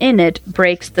perverseness in it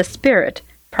breaks the spirit.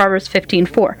 Proverbs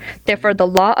 15:4. Therefore the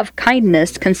law of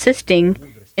kindness consisting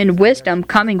in wisdom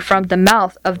coming from the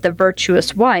mouth of the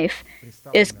virtuous wife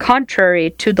is contrary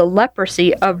to the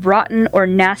leprosy of rotten or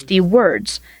nasty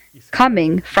words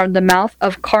coming from the mouth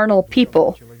of carnal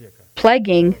people,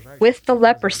 plaguing with the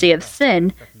leprosy of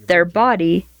sin their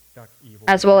body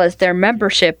as well as their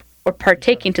membership or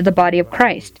partaking to the body of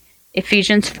Christ.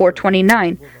 Ephesians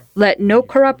 4:29. Let no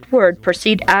corrupt word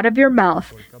proceed out of your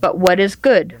mouth, but what is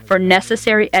good for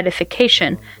necessary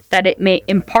edification, that it may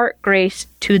impart grace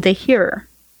to the hearer.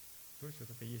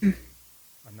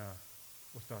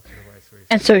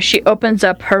 And so she opens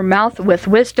up her mouth with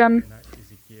wisdom,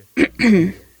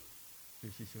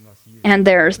 and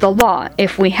there's the law.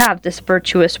 If we have this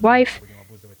virtuous wife,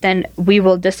 then we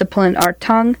will discipline our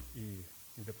tongue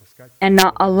and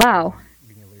not allow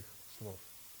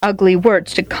ugly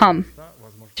words to come.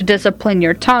 To discipline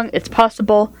your tongue, it's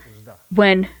possible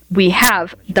when we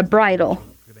have the bridle,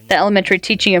 the elementary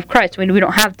teaching of Christ. When we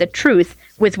don't have the truth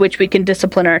with which we can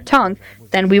discipline our tongue,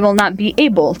 then we will not be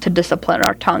able to discipline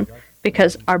our tongue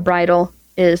because our bridle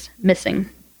is missing.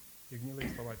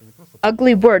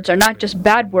 Ugly words are not just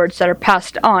bad words that are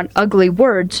passed on. Ugly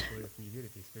words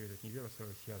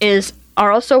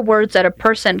are also words that a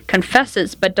person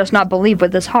confesses but does not believe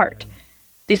with his heart.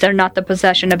 These are not the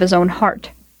possession of his own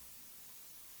heart.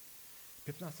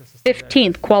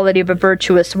 15th quality of a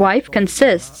virtuous wife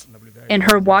consists in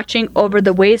her watching over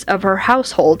the ways of her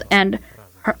household, and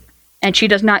she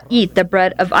does not eat the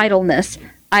bread of idleness.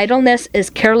 Idleness is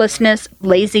carelessness,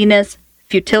 laziness,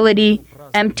 futility,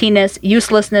 emptiness,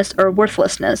 uselessness, or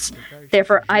worthlessness.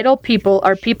 Therefore, idle people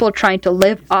are people trying to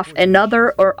live off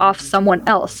another or off someone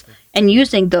else, and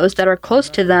using those that are close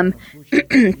to them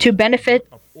to benefit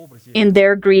in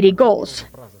their greedy goals.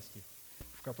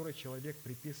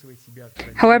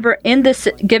 However, in this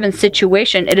given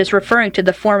situation, it is referring to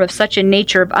the form of such a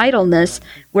nature of idleness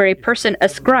where a person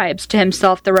ascribes to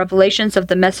himself the revelations of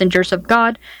the messengers of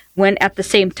God, when at the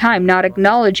same time not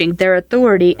acknowledging their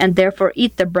authority and therefore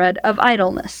eat the bread of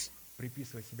idleness.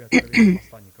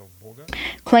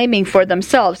 Claiming for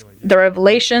themselves the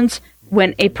revelations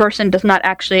when a person does not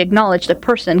actually acknowledge the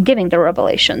person giving the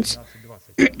revelations.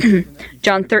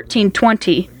 John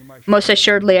 13:20. Most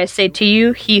assuredly I say to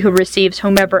you, he who receives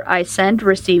whomever I send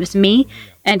receives me,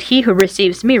 and he who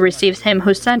receives me receives him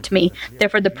who sent me.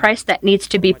 Therefore the price that needs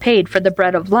to be paid for the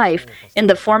bread of life, in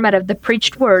the format of the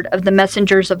preached word of the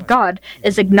messengers of God,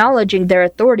 is acknowledging their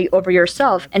authority over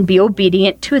yourself and be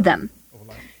obedient to them.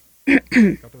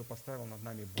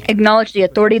 Acknowledge the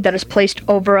authority that is placed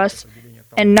over us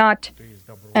and not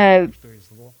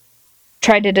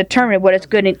try to determine what is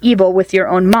good and evil with your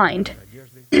own mind.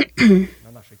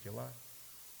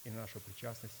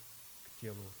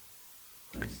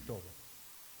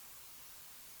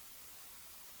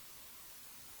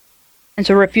 And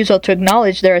so refusal to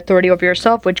acknowledge their authority over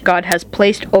yourself, which God has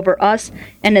placed over us,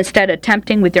 and instead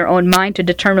attempting with your own mind to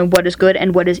determine what is good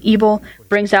and what is evil,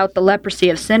 brings out the leprosy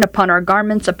of sin upon our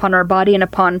garments, upon our body, and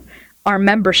upon our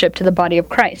membership to the body of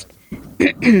Christ.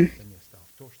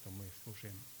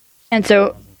 And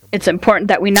so it's important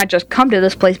that we not just come to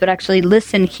this place, but actually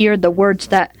listen, hear the words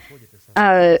that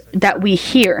we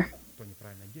hear,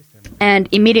 and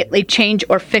immediately change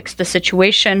or fix the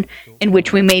situation in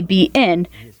which we may be in,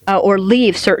 or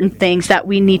leave certain things that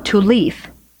we need to leave,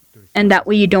 and that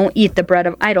we don't eat the bread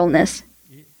of idleness.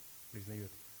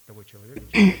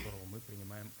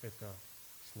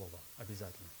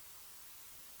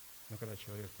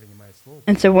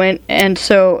 And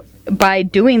so by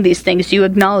doing these things, you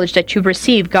acknowledge that you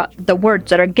receive God, the words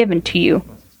that are given to you.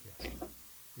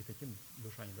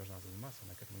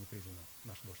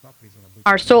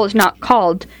 Our soul is not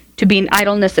called to be in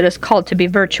idleness, it is called to be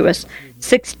virtuous.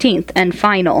 16th and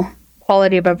final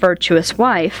quality of a virtuous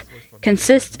wife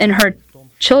consists in her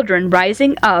children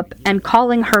rising up and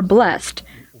calling her blessed,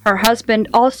 her husband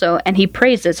also, and he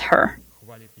praises her.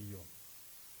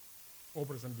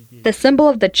 The symbol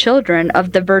of the children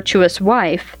of the virtuous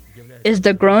wife is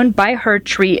the grown by her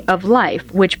tree of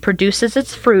life, which produces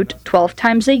its fruit 12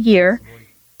 times a year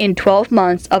in 12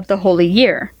 months of the holy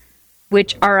year,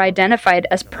 which are identified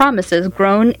as promises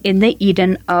grown in the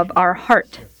Eden of our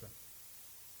heart.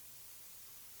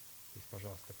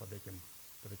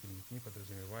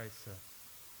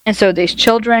 And so these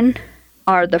children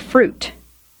are the fruit.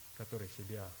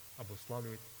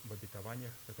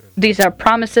 These are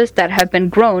promises that have been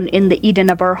grown in the Eden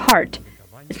of our heart.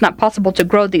 It's not possible to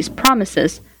grow these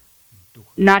promises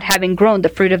not having grown the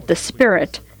fruit of the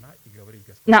Spirit.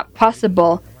 Not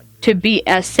possible to be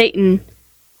as Satan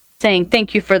saying,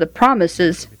 thank you for the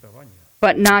promises,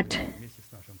 but not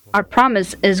our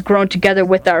promise is grown together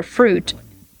with our fruit.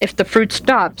 If the fruit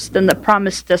stops, then the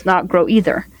promise does not grow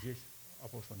either.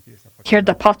 Here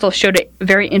the apostle showed it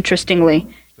very interestingly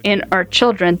in our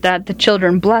children, that the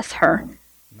children bless her.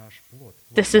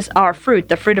 This is our fruit,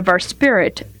 the fruit of our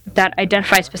spirit, that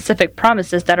identifies specific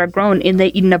promises that are grown in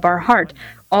the Eden of our heart.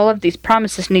 All of these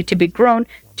promises need to be grown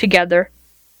together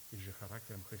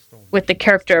with the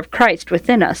character of Christ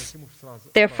within us.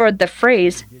 Therefore, the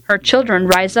phrase, her children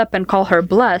rise up and call her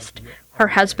blessed, her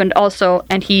husband also,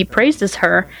 and he praises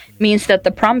her, means that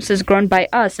the promises grown by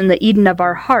us in the Eden of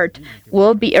our heart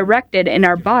will be erected in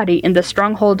our body in the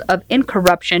stronghold of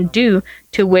incorruption, due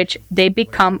to which they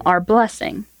become our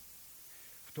blessing.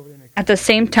 At the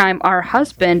same time, our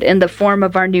husband, in the form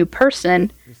of our new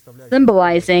person,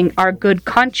 symbolizing our good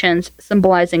conscience,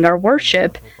 symbolizing our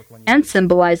worship, and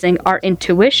symbolizing our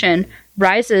intuition,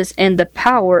 rises in the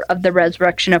power of the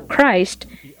resurrection of Christ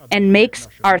and makes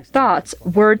our thoughts,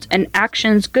 words, and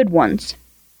actions good ones.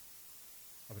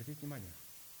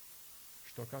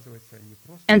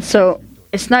 And so,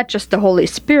 it's not just the Holy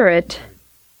Spirit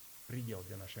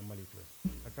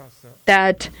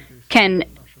that can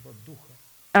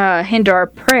hinder our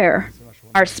prayer.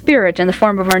 Our spirit, in the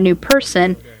form of our new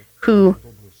person, who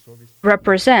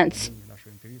represents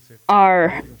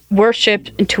our worship,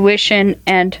 intuition,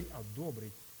 and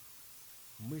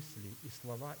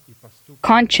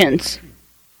conscience.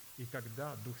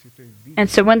 And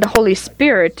so when the Holy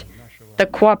Spirit, the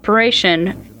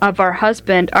cooperation of our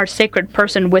husband, our sacred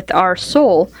person with our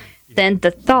soul, then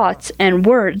the thoughts and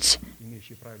words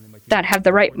that have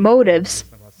the right motives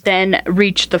then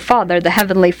reach the Father, the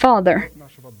Heavenly Father.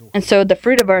 And so the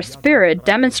fruit of our Spirit,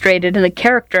 demonstrated in the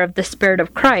character of the Spirit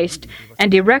of Christ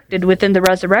and erected within the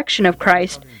resurrection of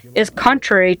Christ, is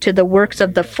contrary to the works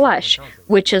of the flesh,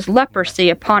 which is leprosy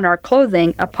upon our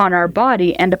clothing, upon our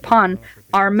body, and upon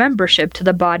our membership to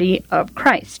the body of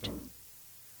Christ.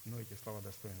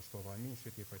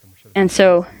 And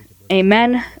so,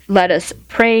 amen. Let us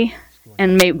pray,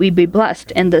 and may we be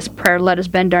blessed in this prayer. Let us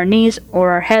bend our knees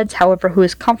or our heads, however who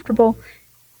is comfortable,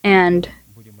 and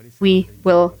we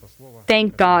will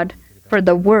thank God for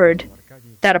the word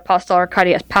that Apostle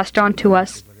Arkady has passed on to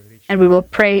us, and we will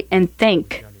pray and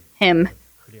thank him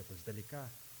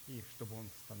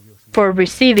for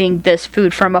receiving this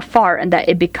food from afar and that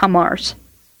it become ours.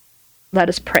 Let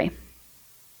us pray.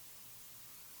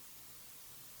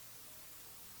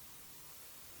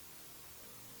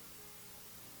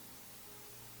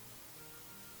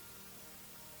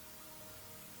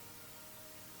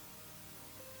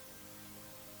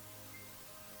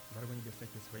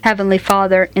 Heavenly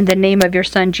Father, in the name of your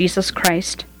Son, Jesus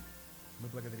Christ,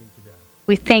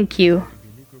 we thank you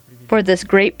for this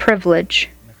great privilege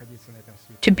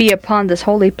to be upon this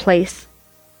holy place,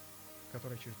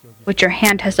 which your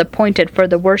hand has appointed for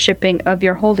the worshiping of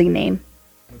your holy name.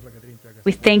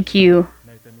 We thank you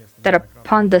that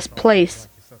upon this place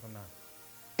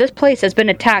has been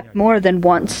attacked more than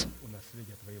once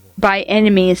by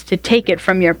enemies to take it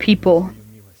from your people,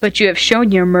 but you have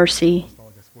shown your mercy.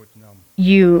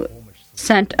 You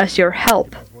sent us your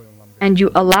help, and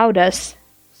you allowed us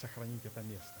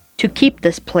to keep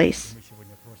this place.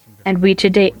 And we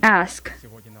today ask,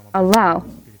 allow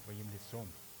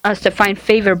us to find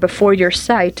favor before your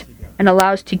sight, and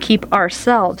allow us to keep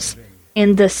ourselves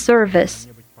in this service,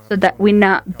 so that we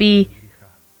not be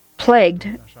plagued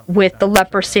with the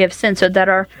leprosy of sin, so that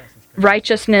our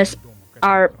righteousness,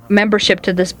 our membership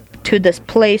to this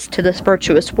place, to this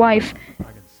virtuous wife,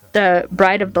 the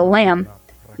bride of the Lamb,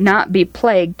 not be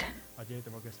plagued.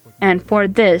 And for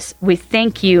this, we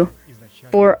thank you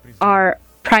for our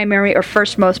primary or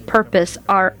firstmost purpose,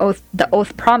 our oath, the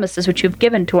oath promises which you've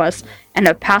given to us and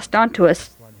have passed on to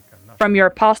us from your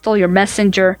apostle, your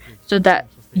messenger, so that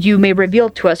you may reveal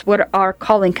to us what our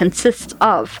calling consists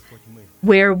of,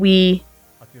 where we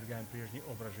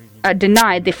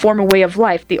deny the former way of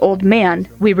life, the old man.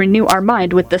 We renew our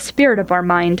mind with the spirit of our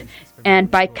mind,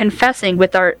 and by confessing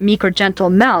with our meek or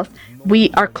gentle mouth, we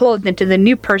are clothed into the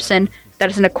new person, that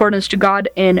is in accordance to God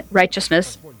in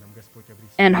righteousness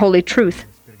and holy truth.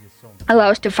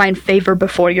 Allow us to find favor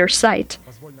before your sight.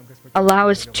 Allow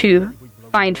us to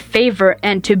find favor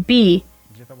and to be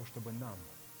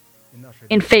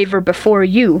in favor before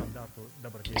you,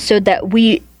 so that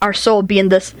our soul be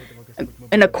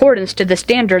in accordance to the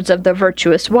standards of the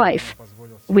virtuous wife.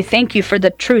 We thank you for the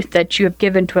truth that you have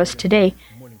given to us today.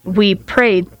 We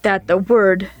pray that the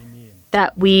word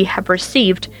that we have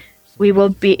received, we will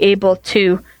be able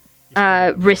to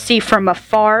receive from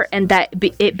afar, and that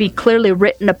it be clearly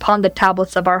written upon the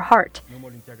tablets of our heart.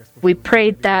 We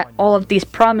pray that all of these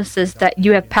promises that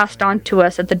you have passed on to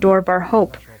us at the door of our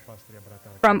hope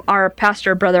from our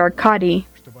pastor, Brother Arkady,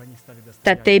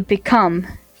 that they become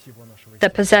the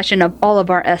possession of all of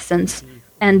our essence,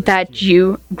 and that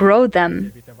you grow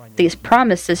them, these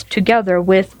promises, together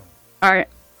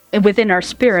within our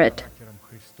spirit,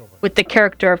 with the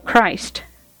character of Christ,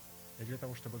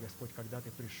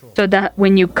 so that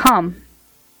when you come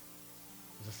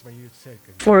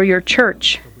for your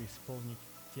church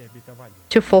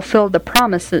to fulfill the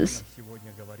promises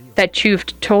that you've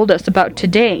told us about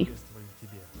today,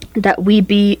 that we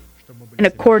be in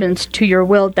accordance to your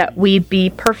will, that we be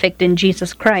perfect in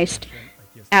Jesus Christ,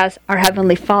 as our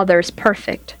Heavenly Father is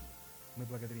perfect.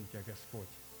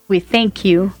 We thank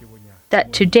you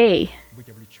that today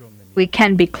we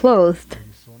can be clothed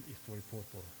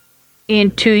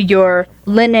into your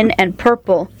linen and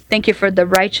purple. Thank you for the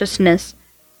righteousness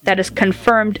that is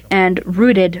confirmed and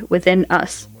rooted within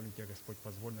us.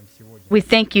 We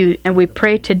thank you and we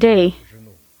pray today,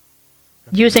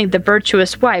 using the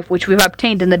virtuous wife which we've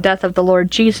obtained in the death of the Lord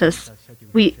Jesus,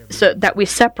 so that we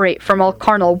separate from all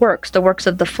carnal works, the works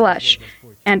of the flesh,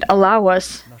 and allow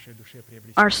us,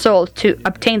 our soul, to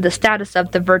obtain the status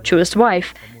of the virtuous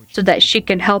wife, so that she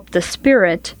can help the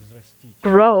Spirit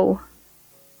grow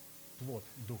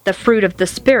the fruit of the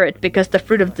Spirit, because the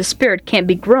fruit of the Spirit can't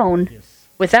be grown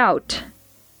without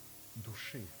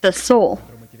the soul,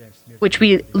 which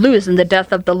we lose in the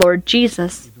death of the Lord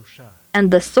Jesus. And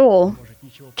the soul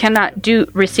cannot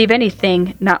receive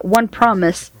anything, not one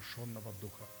promise,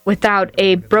 without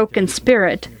a broken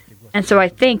spirit. And so I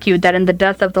thank you that in the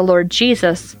death of the Lord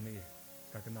Jesus,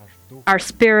 our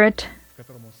spirit,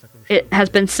 it has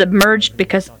been submerged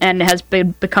and has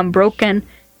become broken,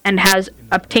 and has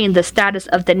obtained the status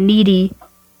of the needy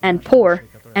and poor,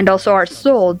 and also our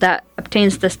soul that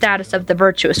obtains the status of the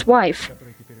virtuous wife,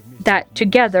 that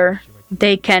together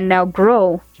they can now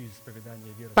grow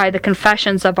by the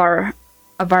confessions of our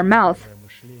mouth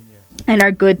and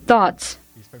our good thoughts,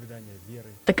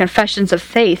 the confessions of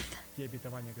faith,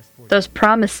 those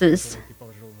promises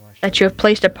that you have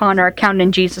placed upon our account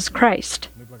in Jesus Christ.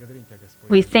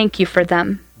 We thank you for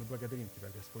them.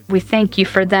 We thank you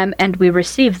for them, and we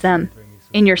receive them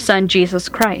in your Son, Jesus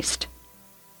Christ.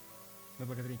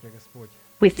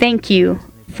 We thank you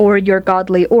for your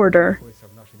godly order,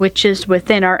 which is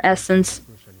within our essence,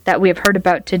 that we have heard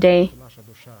about today,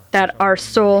 that our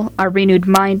soul, our renewed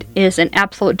mind, is in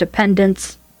absolute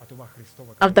dependence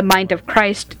of the mind of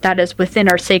Christ that is within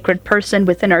our sacred person,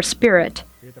 within our spirit.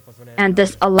 And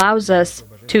this allows us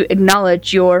to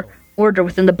acknowledge your order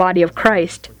within the body of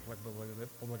Christ.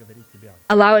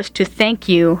 Allow us to thank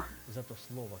you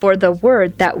for the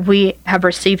word that we have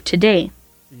received today,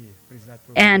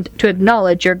 and to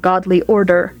acknowledge your godly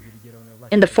order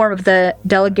in the form of the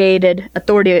delegated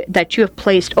authority that you have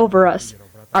placed over us.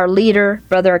 Our leader,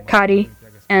 Brother Arkady,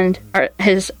 and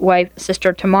his wife,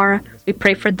 Sister Tamara, we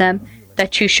pray for them,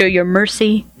 that you show your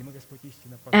mercy,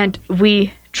 and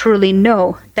we truly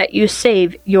know that you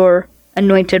save your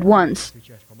anointed ones.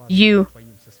 You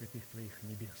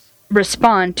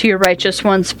respond to your righteous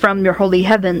ones from your holy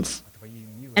heavens,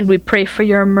 and we pray for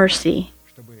your mercy,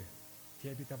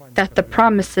 that the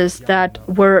promises that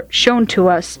were shown to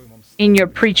us in your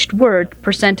preached word,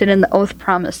 presented in the oath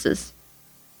promises,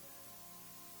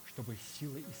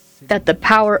 that the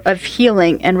power of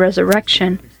healing and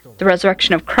resurrection, the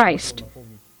resurrection of Christ,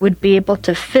 would be able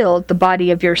to fill the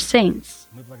body of your saints.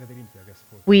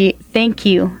 We thank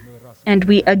you, and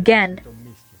we again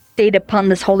state upon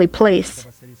this holy place,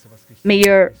 may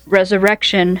the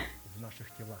resurrection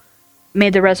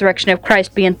of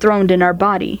Christ be enthroned in our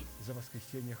body.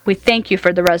 We thank you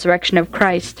for the resurrection of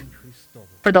Christ,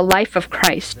 for the life of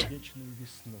Christ,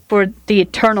 for the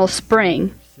eternal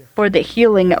spring, for the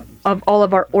healing of all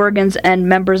of our organs and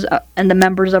the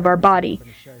members of our body,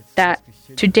 that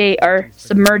today are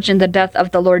submerged in the death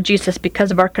of the Lord Jesus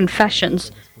because of our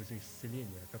confessions.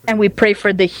 And we pray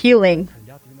for the healing,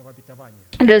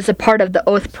 and it is a part of the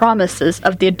oath promises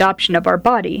of the adoption of our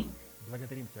body.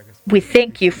 We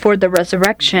thank you for the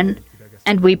resurrection,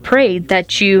 and we pray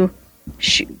that you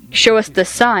show us the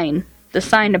sign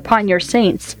upon your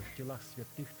saints,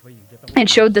 and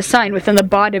showed the sign within the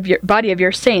body of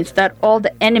your saints, that all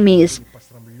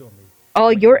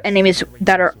your enemies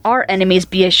that are our enemies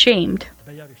be ashamed.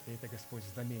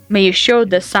 May you show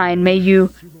the sign, may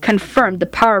you confirm the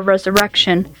power of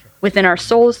resurrection within our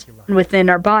souls and within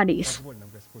our bodies.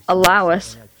 Allow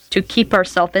us to keep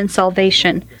ourselves in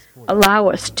salvation. Allow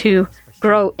us to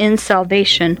grow in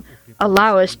salvation.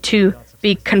 Allow us to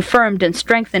be confirmed and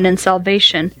strengthened in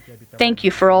salvation. Thank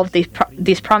you for all of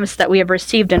these promises that we have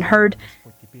received and heard.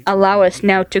 Allow us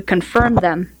now to confirm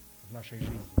them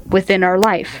within our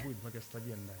life.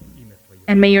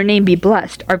 And may your name be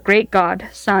blessed, our great God,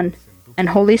 Son, and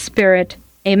Holy Spirit.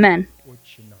 Amen.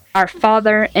 Our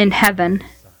Father in heaven,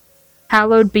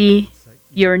 hallowed be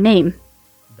your name.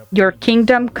 Your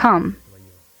kingdom come.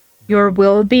 Your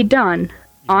will be done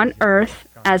on earth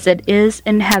as it is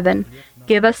in heaven.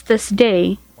 Give us this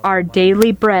day our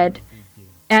daily bread,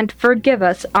 and forgive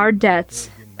us our debts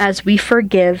as we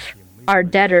forgive our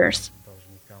debtors.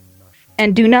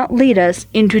 And do not lead us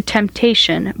into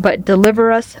temptation, but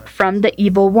deliver us from the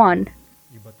evil one.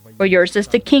 For yours is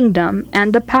the kingdom,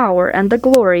 and the power, and the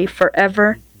glory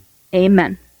forever.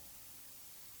 Amen.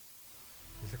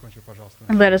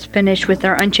 And let us finish with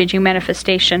our unchanging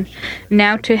manifestation.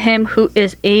 Now to him who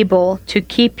is able to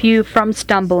keep you from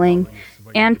stumbling,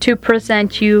 and to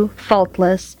present you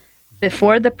faultless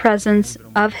before the presence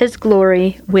of his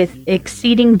glory with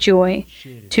exceeding joy,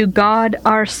 to God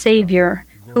our Savior,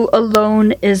 who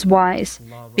alone is wise,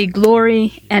 be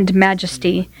glory and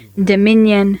majesty,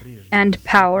 dominion and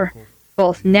power,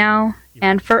 both now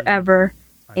and forever.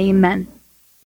 Amen.